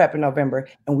doing meal prep in November,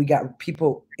 and we got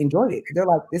people enjoyed it. They're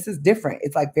like, this is different.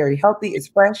 It's like very healthy. It's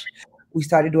fresh. We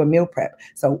started doing meal prep.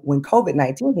 So when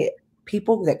COVID-19 hit,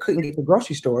 people that couldn't get to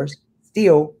grocery stores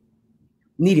still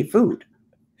needed food.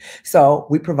 So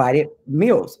we provided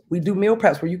meals. We do meal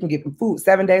preps where you can get food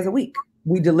 7 days a week.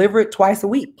 We deliver it twice a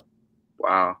week.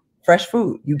 Wow. Fresh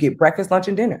food. You get breakfast, lunch,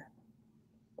 and dinner.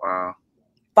 Wow.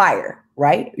 Fire,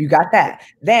 right? You got that.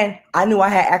 Then I knew I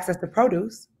had access to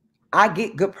produce. I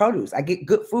get good produce. I get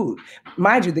good food.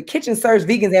 Mind you, the kitchen serves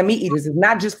vegans and meat eaters. It's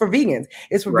not just for vegans.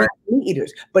 It's for Right. vegan meat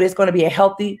eaters. But it's going to be a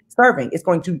healthy serving.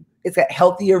 It's a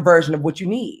healthier version of what you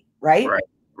need, right? Right.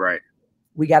 Right.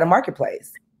 We got a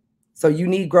marketplace. So you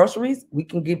need groceries, we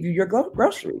can give you your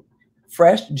groceries.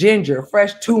 Fresh ginger,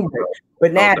 fresh turmeric,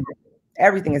 banana,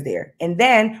 everything is there. And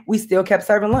then we still kept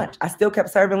serving lunch. I still kept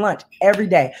serving lunch every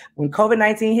day. When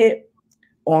COVID-19 hit,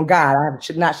 on God, I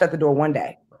should not shut the door one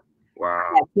day.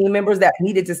 Wow. Team members that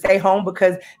needed to stay home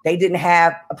because they didn't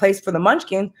have a place for the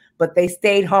munchkins, but they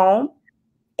stayed home.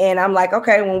 And I'm like,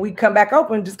 okay, when we come back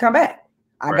open, just come back.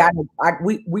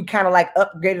 We kind of like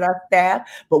upgraded our staff.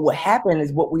 But what happened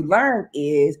is what we learned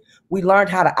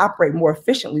how to operate more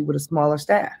efficiently with a smaller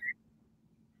staff.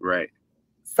 Right.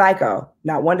 Psycho.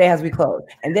 Not one day has we closed.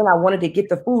 And then I wanted to get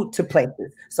the food to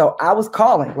places. So I was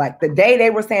calling. Like the day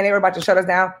they were saying they were about to shut us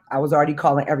down, I was already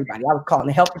calling everybody. I was calling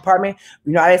the health department.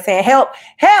 You know how they're saying, help.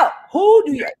 Who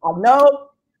do you know?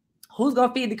 Who's going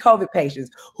to feed the COVID patients?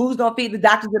 Who's going to feed the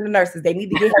doctors and the nurses? They need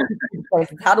to get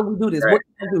places. How do we do this? Right. What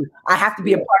can I do? I have to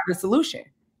be a part of the solution.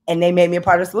 And they made me a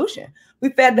part of the solution. We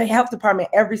fed the health department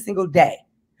every single day.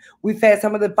 We fed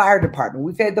some of the fire department.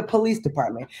 We fed the police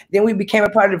department. Then we became a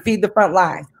part of the Feed the Front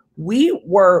Lines. We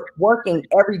were working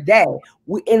every day. You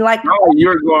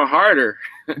were going harder.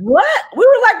 What? We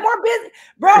were like more busy.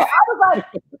 Bro, I was like,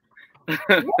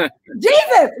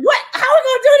 Jesus, what? How are we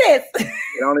gonna do this?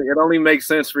 It only makes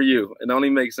sense for you. It only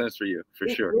makes sense for you, for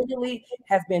sure. It really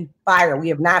has been fire. We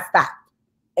have not stopped.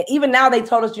 And even now they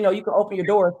told us, you can open your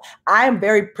doors. I am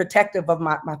very protective of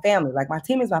my family. Like my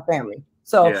team is my family.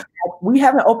 So we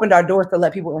haven't opened our doors to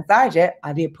let people inside yet.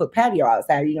 I did put patio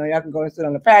outside. Y'all can go and sit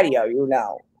on the patio,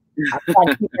 I'm trying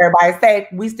to keep everybody safe.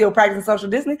 We still practicing social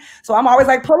distancing. So I'm always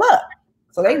like, pull up.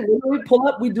 So they literally pull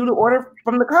up. We do the order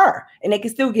from the car and they can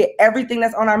still get everything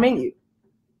that's on our menu.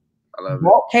 I love it.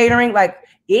 Catering,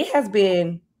 it has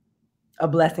been a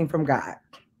blessing from God.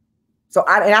 So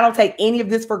I don't take any of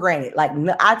this for granted.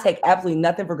 I take absolutely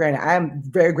nothing for granted. I am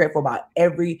very grateful about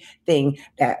everything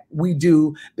that we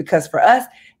do because for us,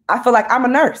 I feel like I'm a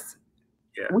nurse.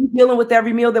 Yeah. We're dealing with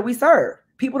every meal that we serve.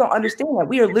 People don't understand that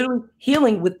we are literally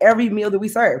healing with every meal that we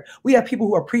serve. We have people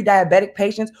who are pre-diabetic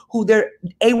patients who their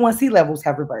A1C levels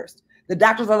have reversed. The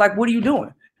doctors are like, what are you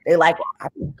doing? They're like,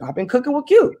 I've been cooking with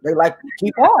Q. They're like,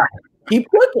 keep on, keep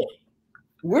cooking.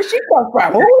 Where's she come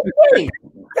from? Who is she?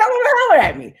 Tell them to holler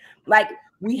at me.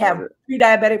 We have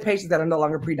pre-diabetic patients that are no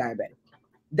longer pre-diabetic.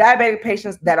 Diabetic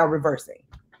patients that are reversing.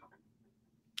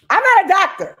 I'm not a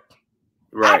doctor.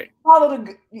 Right. I follow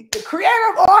the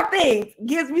creator of all things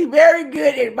gives me very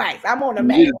good advice. I'm on the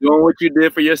main. You're doing what you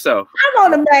did for yourself. I'm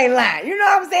on the main line. You know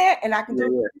what I'm saying? And I can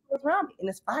do what's around me, and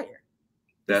it's fire.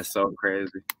 That's so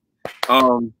crazy.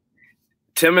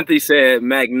 Timothy said,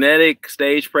 magnetic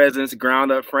stage presence,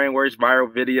 ground up frameworks,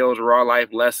 viral videos, raw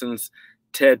life lessons,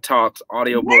 TED Talks,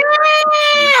 audiobooks.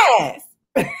 Yes!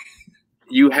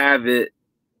 You have it.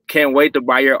 Can't wait to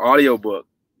buy your audiobook.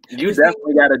 You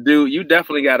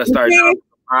definitely got to start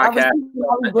podcast.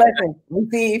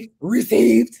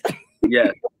 Received.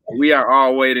 Yes. We are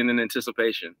all waiting in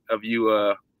anticipation of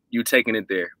you taking it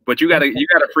there. But you gotta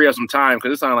free up some time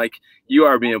because it sounds like you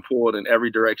are being pulled in every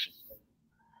direction.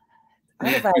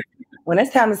 I was like, when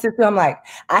it's time to sit still, I'm like,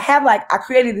 I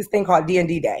created this thing called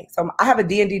D&D Day. So I have a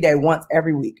D&D Day one day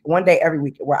every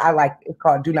week, where it's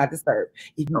called Do Not Disturb.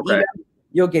 If you email,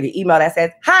 you'll get an email that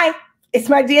says, hi, it's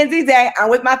my D&D Day.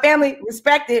 I'm with my family.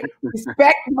 Respect it.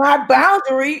 Respect my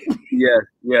boundary.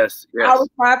 Yes. I'll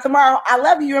respond tomorrow. I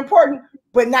love you. You're important,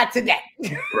 but not today.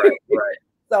 Right.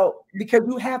 So because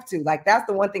you have to, that's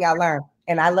the one thing I learned.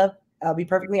 And I'll be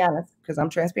perfectly honest because I'm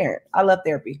transparent. I love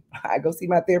therapy. I go see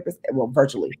my therapist,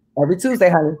 virtually every Tuesday,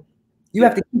 honey. You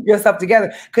have to keep yourself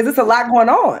together because it's a lot going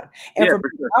on. And for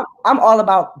me, I'm all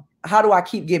about how do I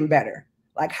keep getting better?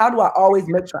 How do I always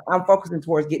make sure I'm focusing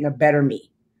towards getting a better me?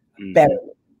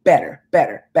 Better.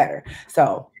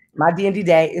 So my D&D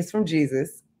Day is from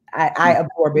Jesus. I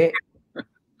absorb it.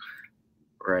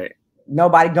 Right.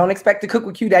 Nobody don't expect to cook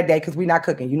with you that day because we're not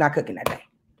cooking. You're not cooking that day.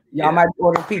 Y'all might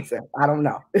order pizza. I don't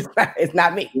know. It's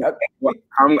not me. Okay. Well,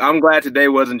 I'm glad today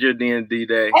wasn't your D&D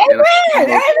day.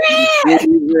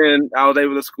 Amen. I was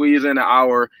able to squeeze in an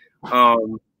hour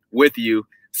with you.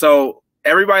 So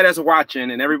everybody that's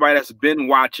watching and everybody that's been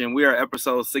watching, we are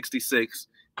episode 66.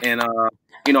 And I'm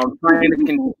trying to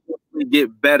continuously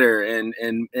get better and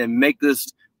make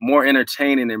this more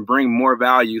entertaining and bring more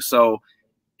value. So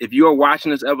if you are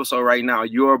watching this episode right now,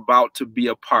 you're about to be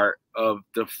a part of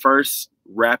the first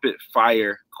rapid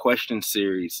fire question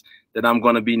series that I'm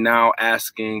going to be now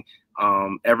asking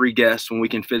every guest when we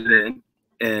can fit it in.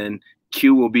 And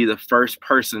Q will be the first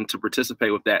person to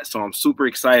participate with that. So I'm super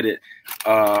excited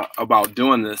about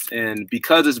doing this. And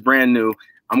because it's brand new,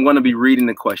 I'm going to be reading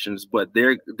the questions, but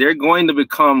they're going to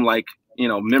become like, you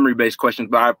know, memory-based questions.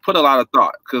 But I put a lot of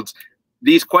thought because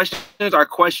these questions are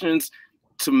questions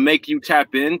to make you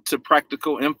tap into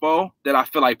practical info that I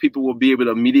feel like people will be able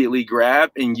to immediately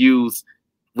grab and use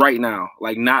right now.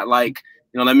 Like, not like,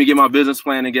 you know, let me get my business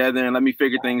plan together and let me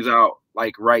figure things out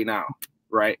like right now.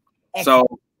 Right.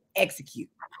 Execute.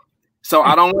 So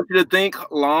I don't want you to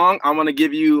think long. I'm going to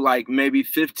give you like maybe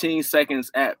 15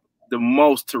 seconds at the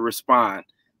most to respond.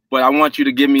 But I want you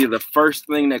to give me the first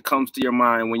thing that comes to your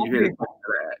mind when you hear the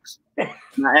question that asks.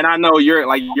 And I know you're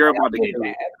about to get it.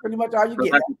 That's pretty much all you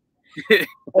get. ADD.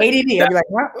 I'll be like,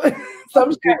 huh?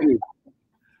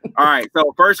 All right.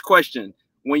 So first question.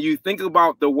 When you think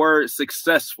about the word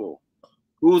successful,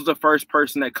 who's the first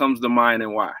person that comes to mind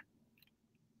and why?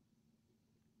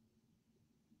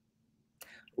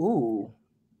 Ooh.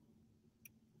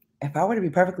 If I were to be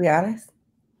perfectly honest,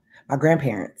 my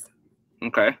grandparents.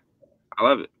 Okay. I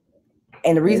love it.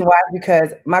 And the reason why is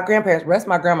because my grandparents, rest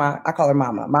my grandma, I call her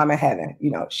mama in heaven. You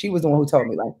know, she was the one who told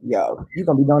me, like, yo, you're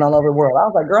going to be going all over the world. I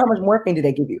was like, girl, how much morphine did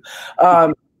they give you?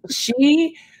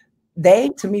 They,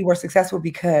 to me, were successful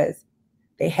because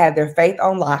they had their faith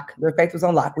on lock. Their faith was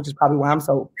on lock, which is probably why I'm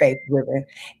so faith-driven.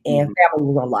 And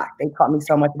family was on lock. They taught me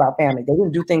so much about family. They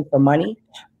didn't do things for money,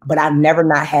 but I never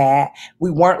not had.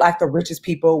 We weren't like the richest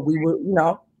people. We were,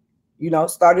 you know,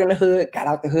 started in the hood, got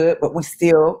out the hood, but we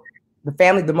still, the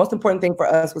family, the most important thing for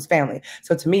us was family.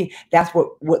 So to me, that's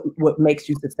what makes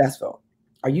you successful.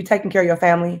 Are you taking care of your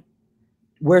family?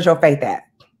 Where's your faith at?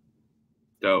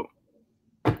 Dope.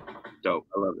 I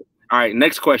love it. All right,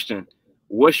 next question.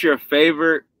 What's your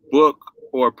favorite book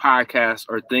or podcast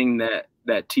or thing that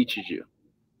teaches you?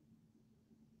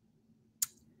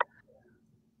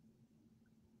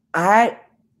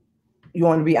 You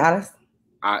want to be honest?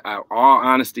 I all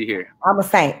honesty here. I'm a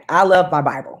saint. I love my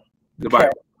Bible. The Bible.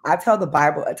 I tell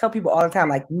people all the time,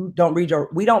 like, we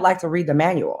don't like to read the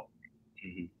manual.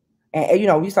 Mm-hmm. And you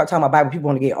know, we start talking about Bible, people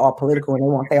want to get all political and they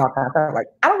want to say all kinds of stuff. Like,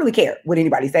 I don't really care what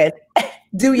anybody says.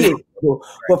 Do you?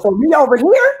 But for me over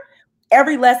here,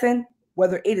 every lesson,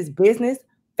 whether it is business,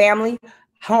 family,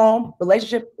 home,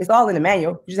 relationship, it's all in the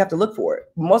manual. You just have to look for it.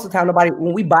 Most of the time,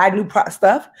 when we buy new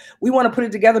stuff, we want to put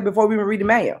it together before we even read the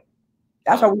manual.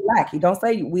 That's why we lack. You don't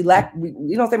say we lack.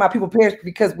 You don't say my people perish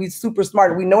because we super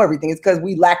smart and we know everything. It's because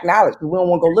we lack knowledge. We don't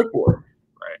want to go look for it.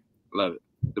 Right. Love it.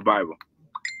 The Bible.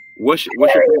 What's your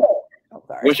favorite?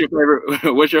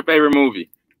 What's your favorite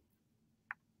movie?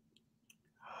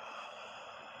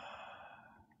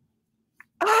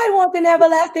 I want an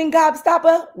everlasting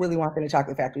gobstopper. Willy Wonka and the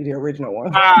Chocolate Factory, the original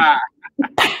one. I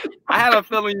had a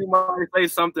feeling you might say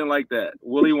something like that.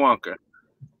 Willy Wonka.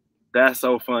 That's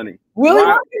so funny. Willy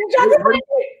Wonka and the Chocolate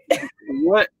Factory.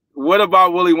 What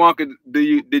about Willy Wonka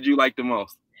did you like the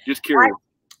most? Just curious.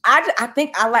 I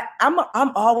think I'm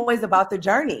always about the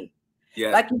journey.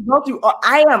 Yeah. Like, you go through,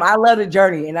 I love the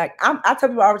journey. And like, I tell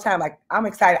people all the time, like, I'm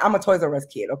excited. I'm a Toys R Us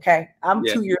kid. Okay. I'm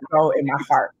 2 years old in my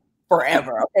heart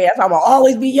forever. Okay. That's why I'm gonna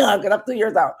always be young because I'm 2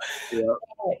 years old. Yeah.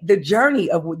 The journey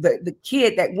of the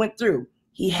kid that went through,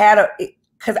 he had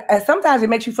because sometimes it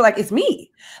makes you feel like it's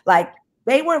me. Like,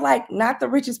 they were like not the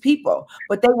richest people,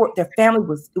 but their family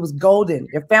was golden.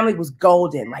 Their family was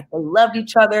golden. Like, they loved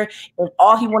each other, and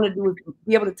all he wanted to do was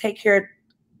be able to take care of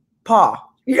Paul.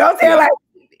 You know what I'm saying? Like,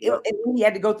 and he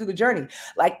had to go through the journey.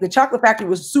 Like, the Chocolate Factory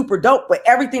was super dope, but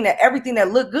everything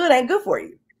that looked good ain't good for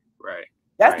you. Right.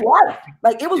 That's life.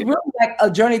 Like, it was really like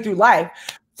a journey through life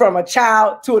from a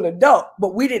child to an adult,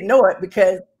 but we didn't know it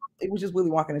because it was just Willy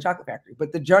Wonka and the Chocolate Factory.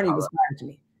 But the journey was fun to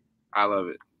me. I love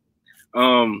it.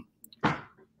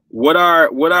 What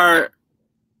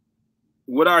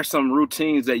are some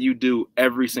routines that you do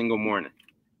every single morning?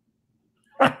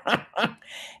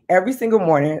 Every single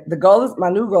morning. My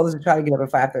new goal is to try to get up at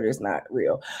 5:30. It's not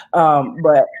real.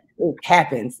 But it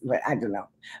happens, but I don't know.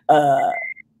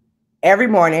 Every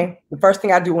morning, the first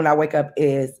thing I do when I wake up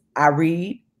is I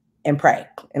read and pray.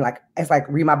 And like, it's like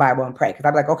read my Bible and pray. Cause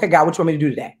I'm like, okay, God, what you want me to do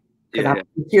today? Cause I'm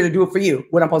here to do it for you.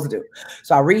 What I'm supposed to do.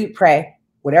 So I read, pray,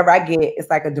 whatever I get,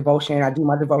 it's like a devotion. I do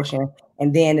my devotion.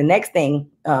 And then the next thing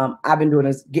I've been doing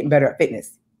is getting better at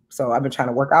fitness. So I've been trying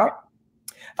to work out.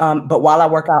 But while I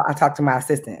work out, I talk to my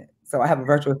assistant. So I have a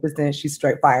virtual assistant. She's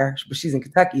straight fire, but she's in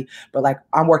Kentucky. But like,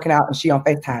 I'm working out and she on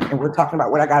FaceTime, and we're talking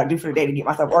about what I got to do for the day to get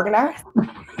myself organized.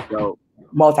 So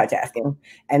multitasking.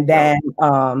 And then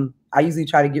I usually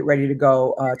try to get ready to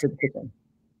go to the kitchen.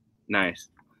 Nice.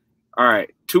 All right.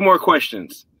 2 more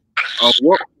questions.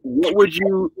 What would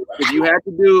you, if you had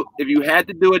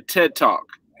to do a TED Talk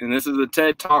and this is a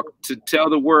TED Talk to tell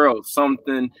the world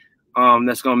something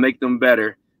that's going to make them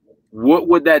better, what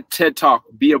would that TED Talk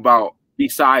be about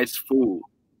besides food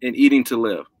and eating to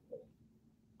live?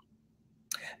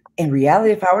 In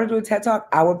reality, if I were to do a TED Talk,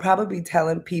 I would probably be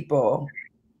telling people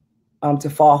to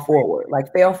fall forward,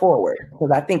 like fail forward.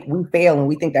 Because I think we fail and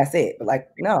we think that's it. But like,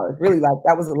 no, it's really like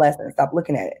that was a lesson. Stop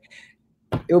looking at it.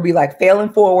 It would be like failing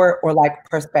forward or like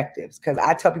perspectives. Because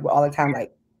I tell people all the time,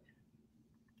 like,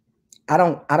 I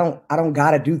don't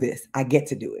gotta do this. I get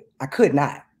to do it. I could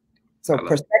not. So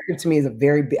perspective to me is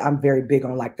I'm very big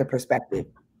on like the perspective.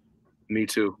 Me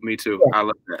too. Me too. Yeah. I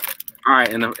love that. All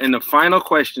right. And the final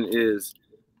question is,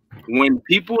 when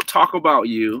people talk about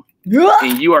you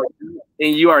and you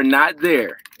are not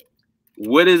there,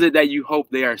 what is it that you hope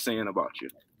they are saying about you?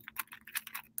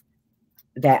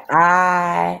 That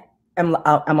I'm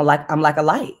like a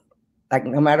light. Like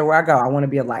no matter where I go, I want to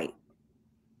be a light.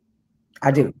 I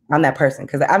do. I'm that person.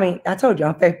 Because I mean, I told you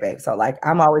I'm faith babe. So like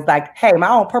I'm always like, hey, my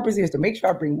own purpose is to make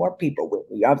sure I bring more people with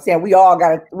me. You know what I'm saying? We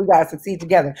gotta succeed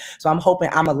together. So I'm hoping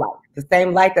I'm a light. The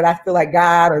same light that I feel like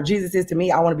God or Jesus is to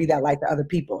me, I want to be that light to other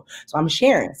people. So I'm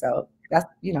sharing. So that's,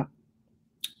 you know,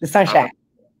 the sunshine.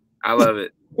 I love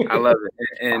it. I love it.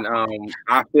 And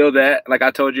I feel that, like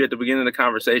I told you at the beginning of the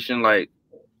conversation, like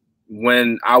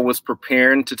when I was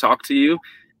preparing to talk to you,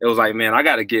 it was like, man, I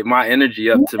got to get my energy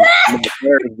up to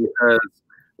because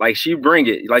like she bring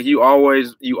it. Like you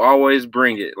always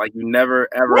bring it. Like you never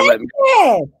ever let me.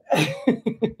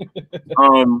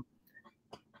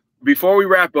 Before we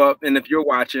wrap up, and if you're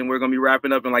watching, we're gonna be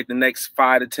wrapping up in like the next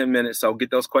 5 to 10 minutes. So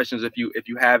get those questions if you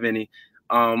have any.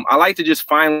 I like to just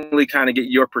finally kind of get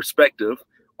your perspective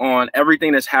on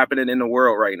everything that's happening in the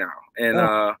world right now.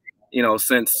 And you know,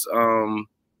 since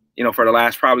you know, for the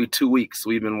last probably 2 weeks,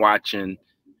 we've been watching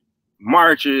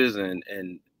marches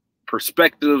and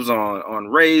perspectives on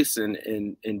race and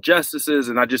injustices.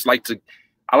 And I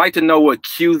like to know what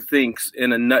Q thinks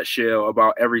in a nutshell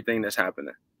about everything that's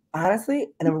happening. Honestly,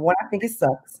 and number one, I think it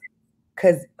sucks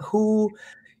because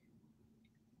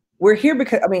we're here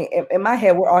because, I mean, in my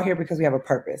head, we're all here because we have a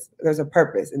purpose. There's a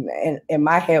purpose. And in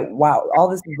my head, wow, all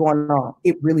this is going on.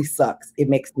 It really sucks. It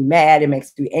makes me mad. It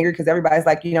makes me angry because everybody's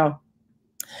like, you know,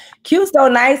 Q's so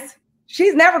nice.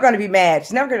 She's never going to be mad.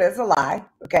 She's never going to, it's a lie.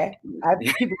 Okay. I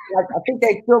think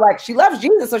they feel like she loves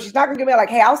Jesus. So she's not going to get me like,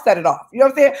 hey, I'll set it off. You know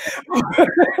what I'm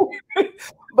saying?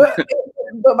 but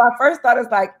my first thought is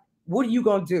like, what are you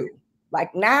going to do?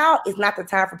 Like now is not the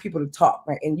time for people to talk,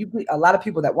 right? And a lot of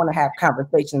people that want to have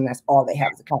conversations, and that's all they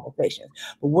have is a conversation.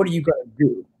 But what are you going to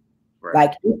do? Right.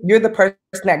 Like if you're the person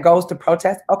that goes to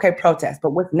protest, okay, protest.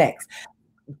 But what's next?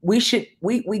 We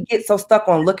get so stuck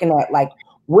on looking at like,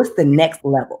 what's the next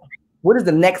level? What is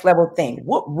the next level thing?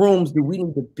 What rooms do we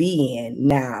need to be in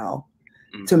now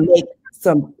to make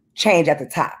some change at the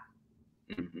top?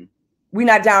 Mm-hmm. We're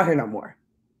not down here no more.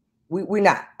 We're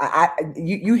not.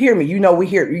 You hear me? You know we're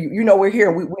here. You know we're here.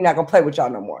 We're not gonna play with y'all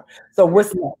no more. So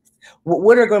what's next?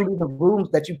 What are going to be the rooms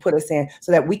that you put us in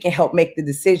so that we can help make the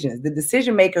decisions? The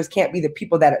decision makers can't be the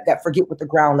people that forget what the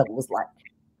ground level was like.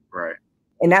 Right.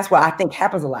 And that's what I think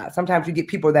happens a lot. Sometimes you get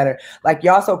people that are like,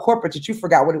 y'all so corporate that you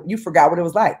forgot what it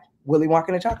was like. Willy Wonka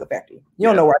in the Chocolate Factory. You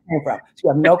don't know where I came from. So you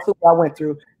have no clue what I went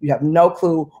through. You have no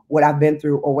clue what I've been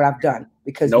through or what I've done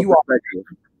because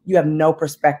you have no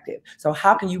perspective. So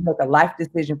how can you make a life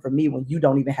decision for me when you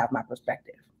don't even have my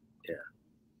perspective? Yeah.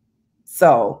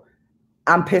 So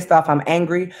I'm pissed off. I'm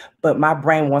angry, but my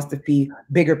brain wants to see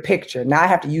bigger picture. Now I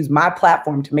have to use my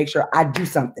platform to make sure I do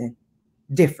something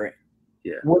different.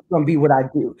 Yeah. What's going to be what I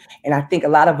do? And I think a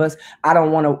lot of us, I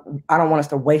don't want us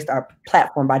to waste our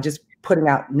platform by just putting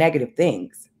out negative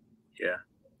things. Yeah.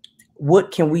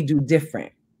 What can we do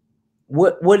different?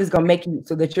 What is going to make you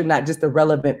so that you're not just a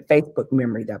relevant Facebook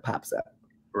memory that pops up?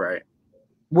 Right.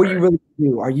 What do you really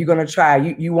do? Are you going to try?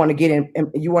 You want to get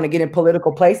in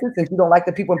political places since you don't like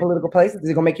the people in political places? Is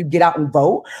it going to make you get out and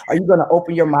vote? Are you going to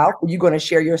open your mouth? Are you going to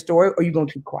share your story? Or are you going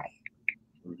to keep quiet?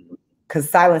 Because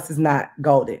silence is not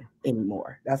golden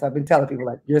anymore. That's what I've been telling people.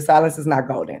 Like your silence is not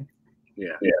golden.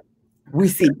 Yeah. Yeah. We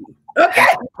see you. Okay.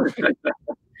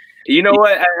 You know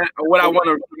what? What I want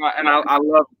to, and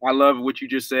I love what you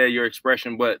just said, your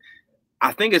expression, but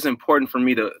I think it's important for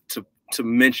me to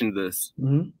mention this.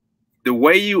 Mm-hmm. The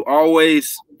way you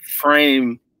always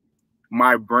frame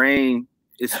my brain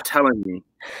is telling me,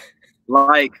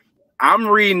 like, I'm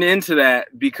reading into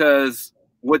that because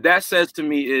what that says to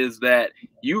me is that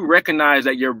you recognize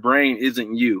that your brain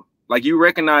isn't you. Like you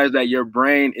recognize that your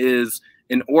brain is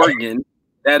an organ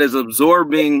that is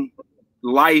absorbing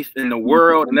life in the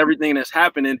world and everything that's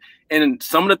happening. And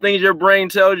some of the things your brain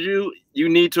tells you, you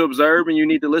need to observe and you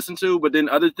need to listen to, but then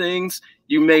other things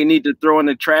you may need to throw in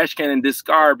the trash can and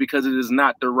discard because it is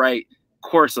not the right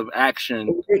course of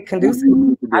action.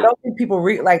 I don't think people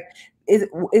like, is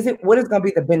it what is going to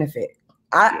be the benefit?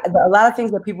 A lot of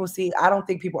things that people see, I don't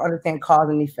think people understand cause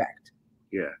and effect.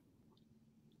 Yeah.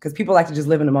 Because people like to just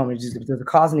live in the moment. There's a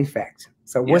cause and effect.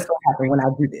 So what's going to happen when I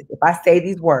do this? If I say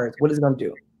these words, what is it going to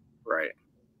do? Right.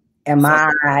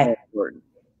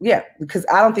 Yeah, because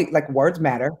I don't think like words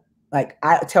matter. Like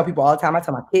I tell people all the time, I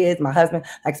tell my kids, my husband,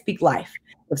 like speak life.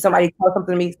 If somebody tells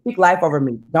something to me, speak life over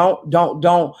me.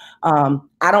 Don't.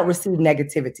 I don't receive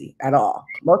negativity at all.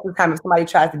 Most of the time, if somebody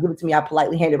tries to give it to me, I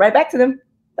politely hand it right back to them.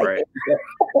 Like, right.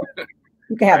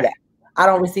 You can have that. I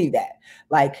don't receive that.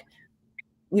 Like,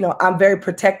 I'm very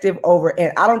protective over,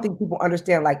 and I don't think people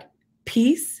understand like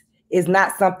peace is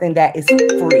not something that is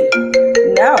free.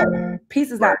 No,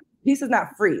 peace is not. Peace is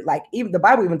not free. Like even the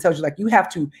Bible even tells you like you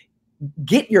have to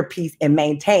get your peace and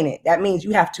maintain it. That means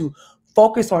you have to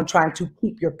focus on trying to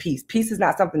keep your peace. Peace is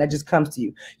not something that just comes to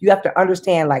you. You have to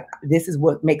understand like this is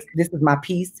my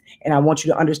peace, and I want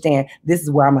you to understand this is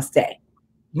where I'm gonna stay.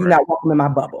 You're not welcome in my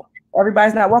bubble.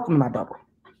 Everybody's not welcome in my bubble.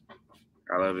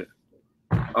 I love it.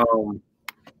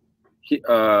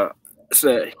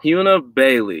 So Quiana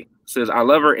Bailey says, I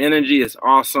love her energy. It's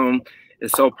awesome.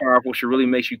 It's so powerful. She really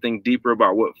makes you think deeper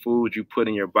about what food you put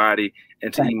in your body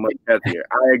and to eat much healthier.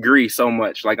 I agree so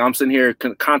much. Like I'm sitting here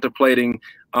contemplating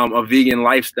a vegan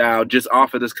lifestyle just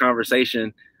off of this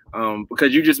conversation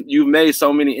because you've made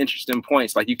so many interesting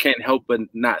points. Like you can't help but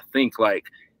not think like,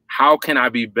 how can I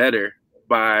be better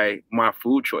by my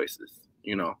food choices?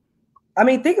 I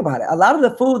mean, think about it. A lot of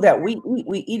the food that we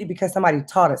eat it because somebody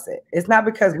taught us it. It's not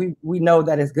because we know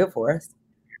that it's good for us.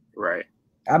 Right.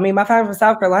 I mean, my family from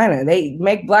South Carolina, they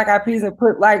make black eyed peas and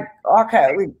put like all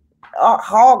kind of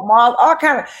hog maws, all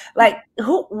kind of like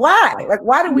why? Like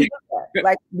why do we do that?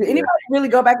 Like did anybody really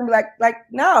go back and be like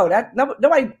no,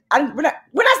 nobody we're not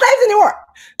slaves anymore.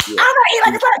 I'm not eat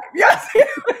like a slave. You know what I'm saying?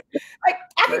 Like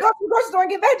I can go to the grocery store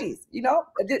and get veggies,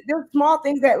 There's small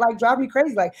things that like drive me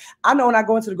crazy. Like I know when I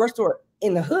go into the grocery store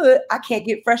in the hood, I can't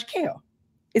get fresh kale.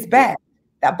 It's bad.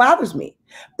 That bothers me.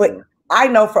 But I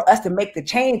know for us to make the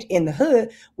change in the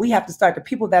hood, the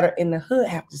people that are in the hood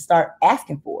have to start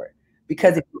asking for it.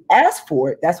 Because if you ask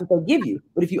for it, that's what they'll give you.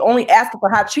 But if you only ask for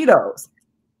hot Cheetos,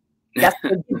 that's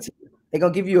what they give to you. They're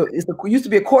going to give you, it used to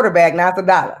be a quarter bag, now it's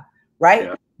 $1, right?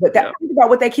 Yeah. But think about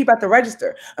what they keep at the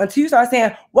register. Until you start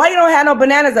saying, why you don't have no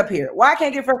bananas up here? Why I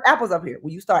can't get fresh apples up here?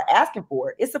 When you start asking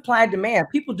for it, it's supply and demand.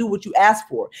 People do what you ask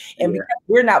for. And because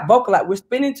we're not vocalizing, we're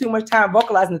spending too much time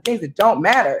vocalizing the things that don't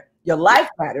matter. Your life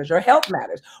matters. Your health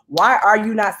matters. Why are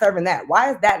you not serving that?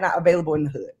 Why is that not available in the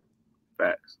hood?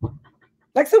 Facts.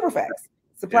 Like super facts.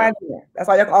 Supply and demand. That's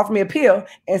why y'all can offer me a pill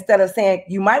instead of saying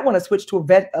you might want to switch to a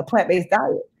plant-based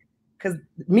diet. Because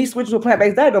me switching to a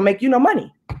plant-based diet don't make you no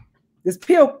money. This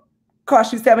pill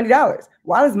costs you $70.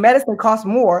 Why does medicine cost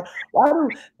more? Why do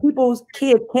people's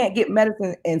kids can't get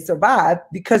medicine and survive?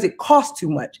 Because it costs too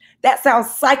much. That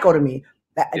sounds psycho to me.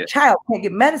 That a child can't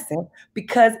get medicine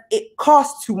because it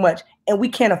costs too much and we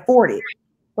can't afford it.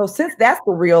 So since that's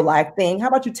the real life thing, how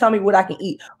about you tell me what I can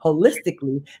eat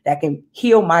holistically that can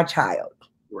heal my child?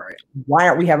 Right. Why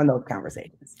aren't we having those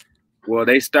conversations? Well,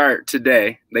 they start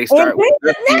today. They start with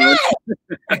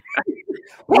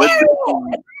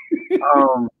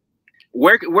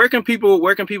where can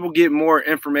people get more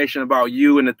information about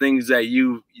you and the things that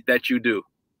you do?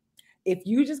 If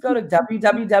you just go to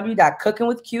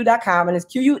www.cookingwithq.com and it's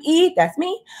QUE, that's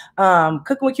me.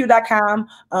 Cookingwithq.com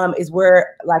is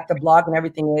where like the blog and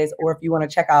everything is. Or if you want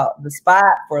to check out the spot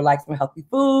for like some healthy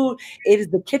food, it is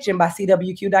The Kitchen by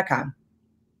CWQ.com.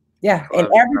 Yeah, and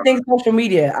everything social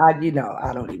media, I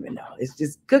don't even know. It's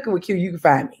just Cooking with Q. You can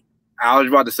find me. I was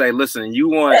about to say, listen, you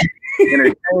want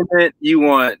entertainment, you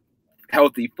want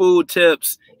healthy food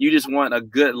tips, you just want a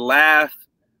good laugh.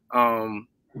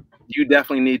 You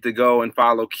definitely need to go and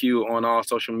follow Q on all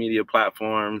social media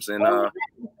platforms and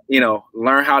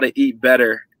learn how to eat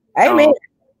better. Amen.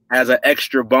 As an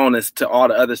extra bonus to all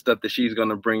the other stuff that she's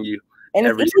gonna bring you. And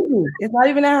it's easy. It's not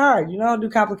even that hard. You don't do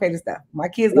complicated stuff. My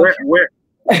kids don't.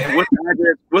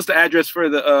 What's the address for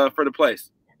the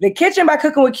place? The Kitchen by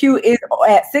Cooking with Q is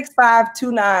at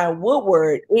 6529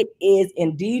 Woodward. It is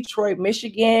in Detroit,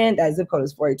 Michigan. That zip code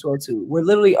is 48202. We're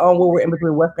literally on Woodward in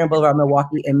between West Grand Boulevard,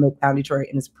 Milwaukee, and Midtown Detroit,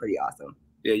 and it's pretty awesome.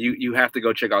 Yeah, you have to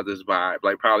go check out this vibe.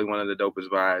 Like probably one of the dopest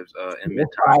vibes in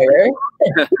Midtown.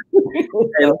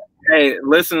 Hey,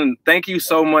 listen, thank you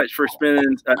so much for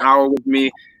spending an hour with me.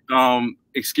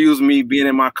 Excuse me being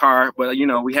in my car, but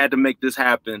we had to make this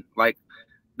happen. Like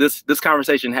this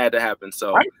conversation had to happen.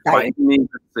 So I'm by excited. any means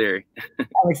necessary.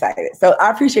 I'm excited. So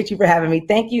I appreciate you for having me.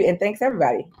 Thank you, and thanks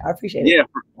everybody. I appreciate it. Yeah,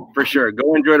 for sure.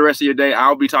 Go enjoy the rest of your day.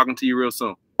 I'll be talking to you real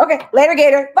soon. Okay, later,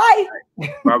 Gator. Bye.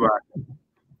 Bye-bye.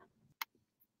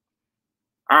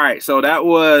 All right, so that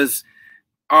was,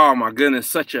 oh my goodness,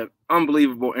 such an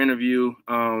unbelievable interview.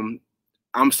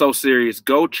 I'm so serious.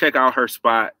 Go check out her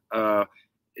spot.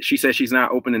 She says she's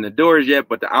not opening the doors yet,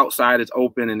 but the outside is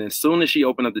open. And as soon as she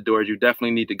opens up the doors, you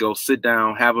definitely need to go sit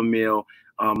down, have a meal,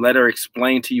 let her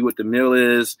explain to you what the meal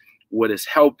is, what is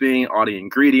helping, all the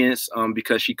ingredients,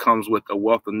 because she comes with a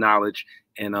wealth of knowledge.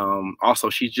 And also,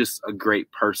 she's just a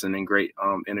great person and great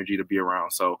energy to be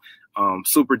around. So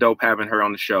super dope having her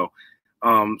on the show.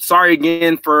 Sorry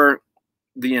again for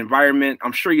the environment.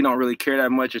 I'm sure you don't really care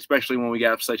that much, especially when we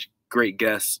got such great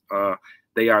guests.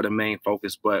 They are the main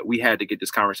focus, but we had to get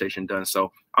this conversation done.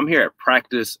 So I'm here at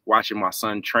practice watching my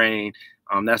son train.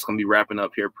 That's going to be wrapping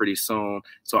up here pretty soon.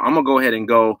 So I'm going to go ahead and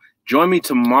go. Join me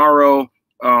tomorrow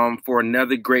for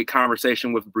another great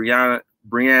conversation with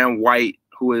Brianne White,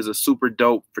 who is a super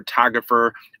dope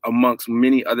photographer amongst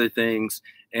many other things.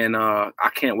 And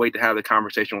I can't wait to have the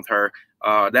conversation with her.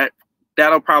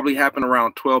 That'll probably happen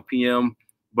around 12 p.m.,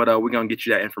 but we're going to get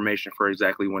you that information for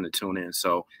exactly when to tune in.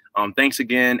 So thanks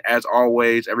again. As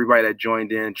always, everybody that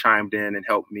joined in, chimed in, and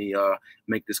helped me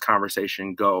make this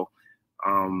conversation go.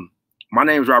 My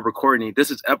name is Robert Courtney.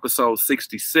 This is episode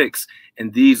 66,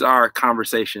 and these are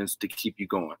conversations to keep you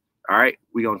going. All right?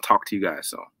 We're going to talk to you guys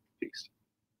soon. Peace.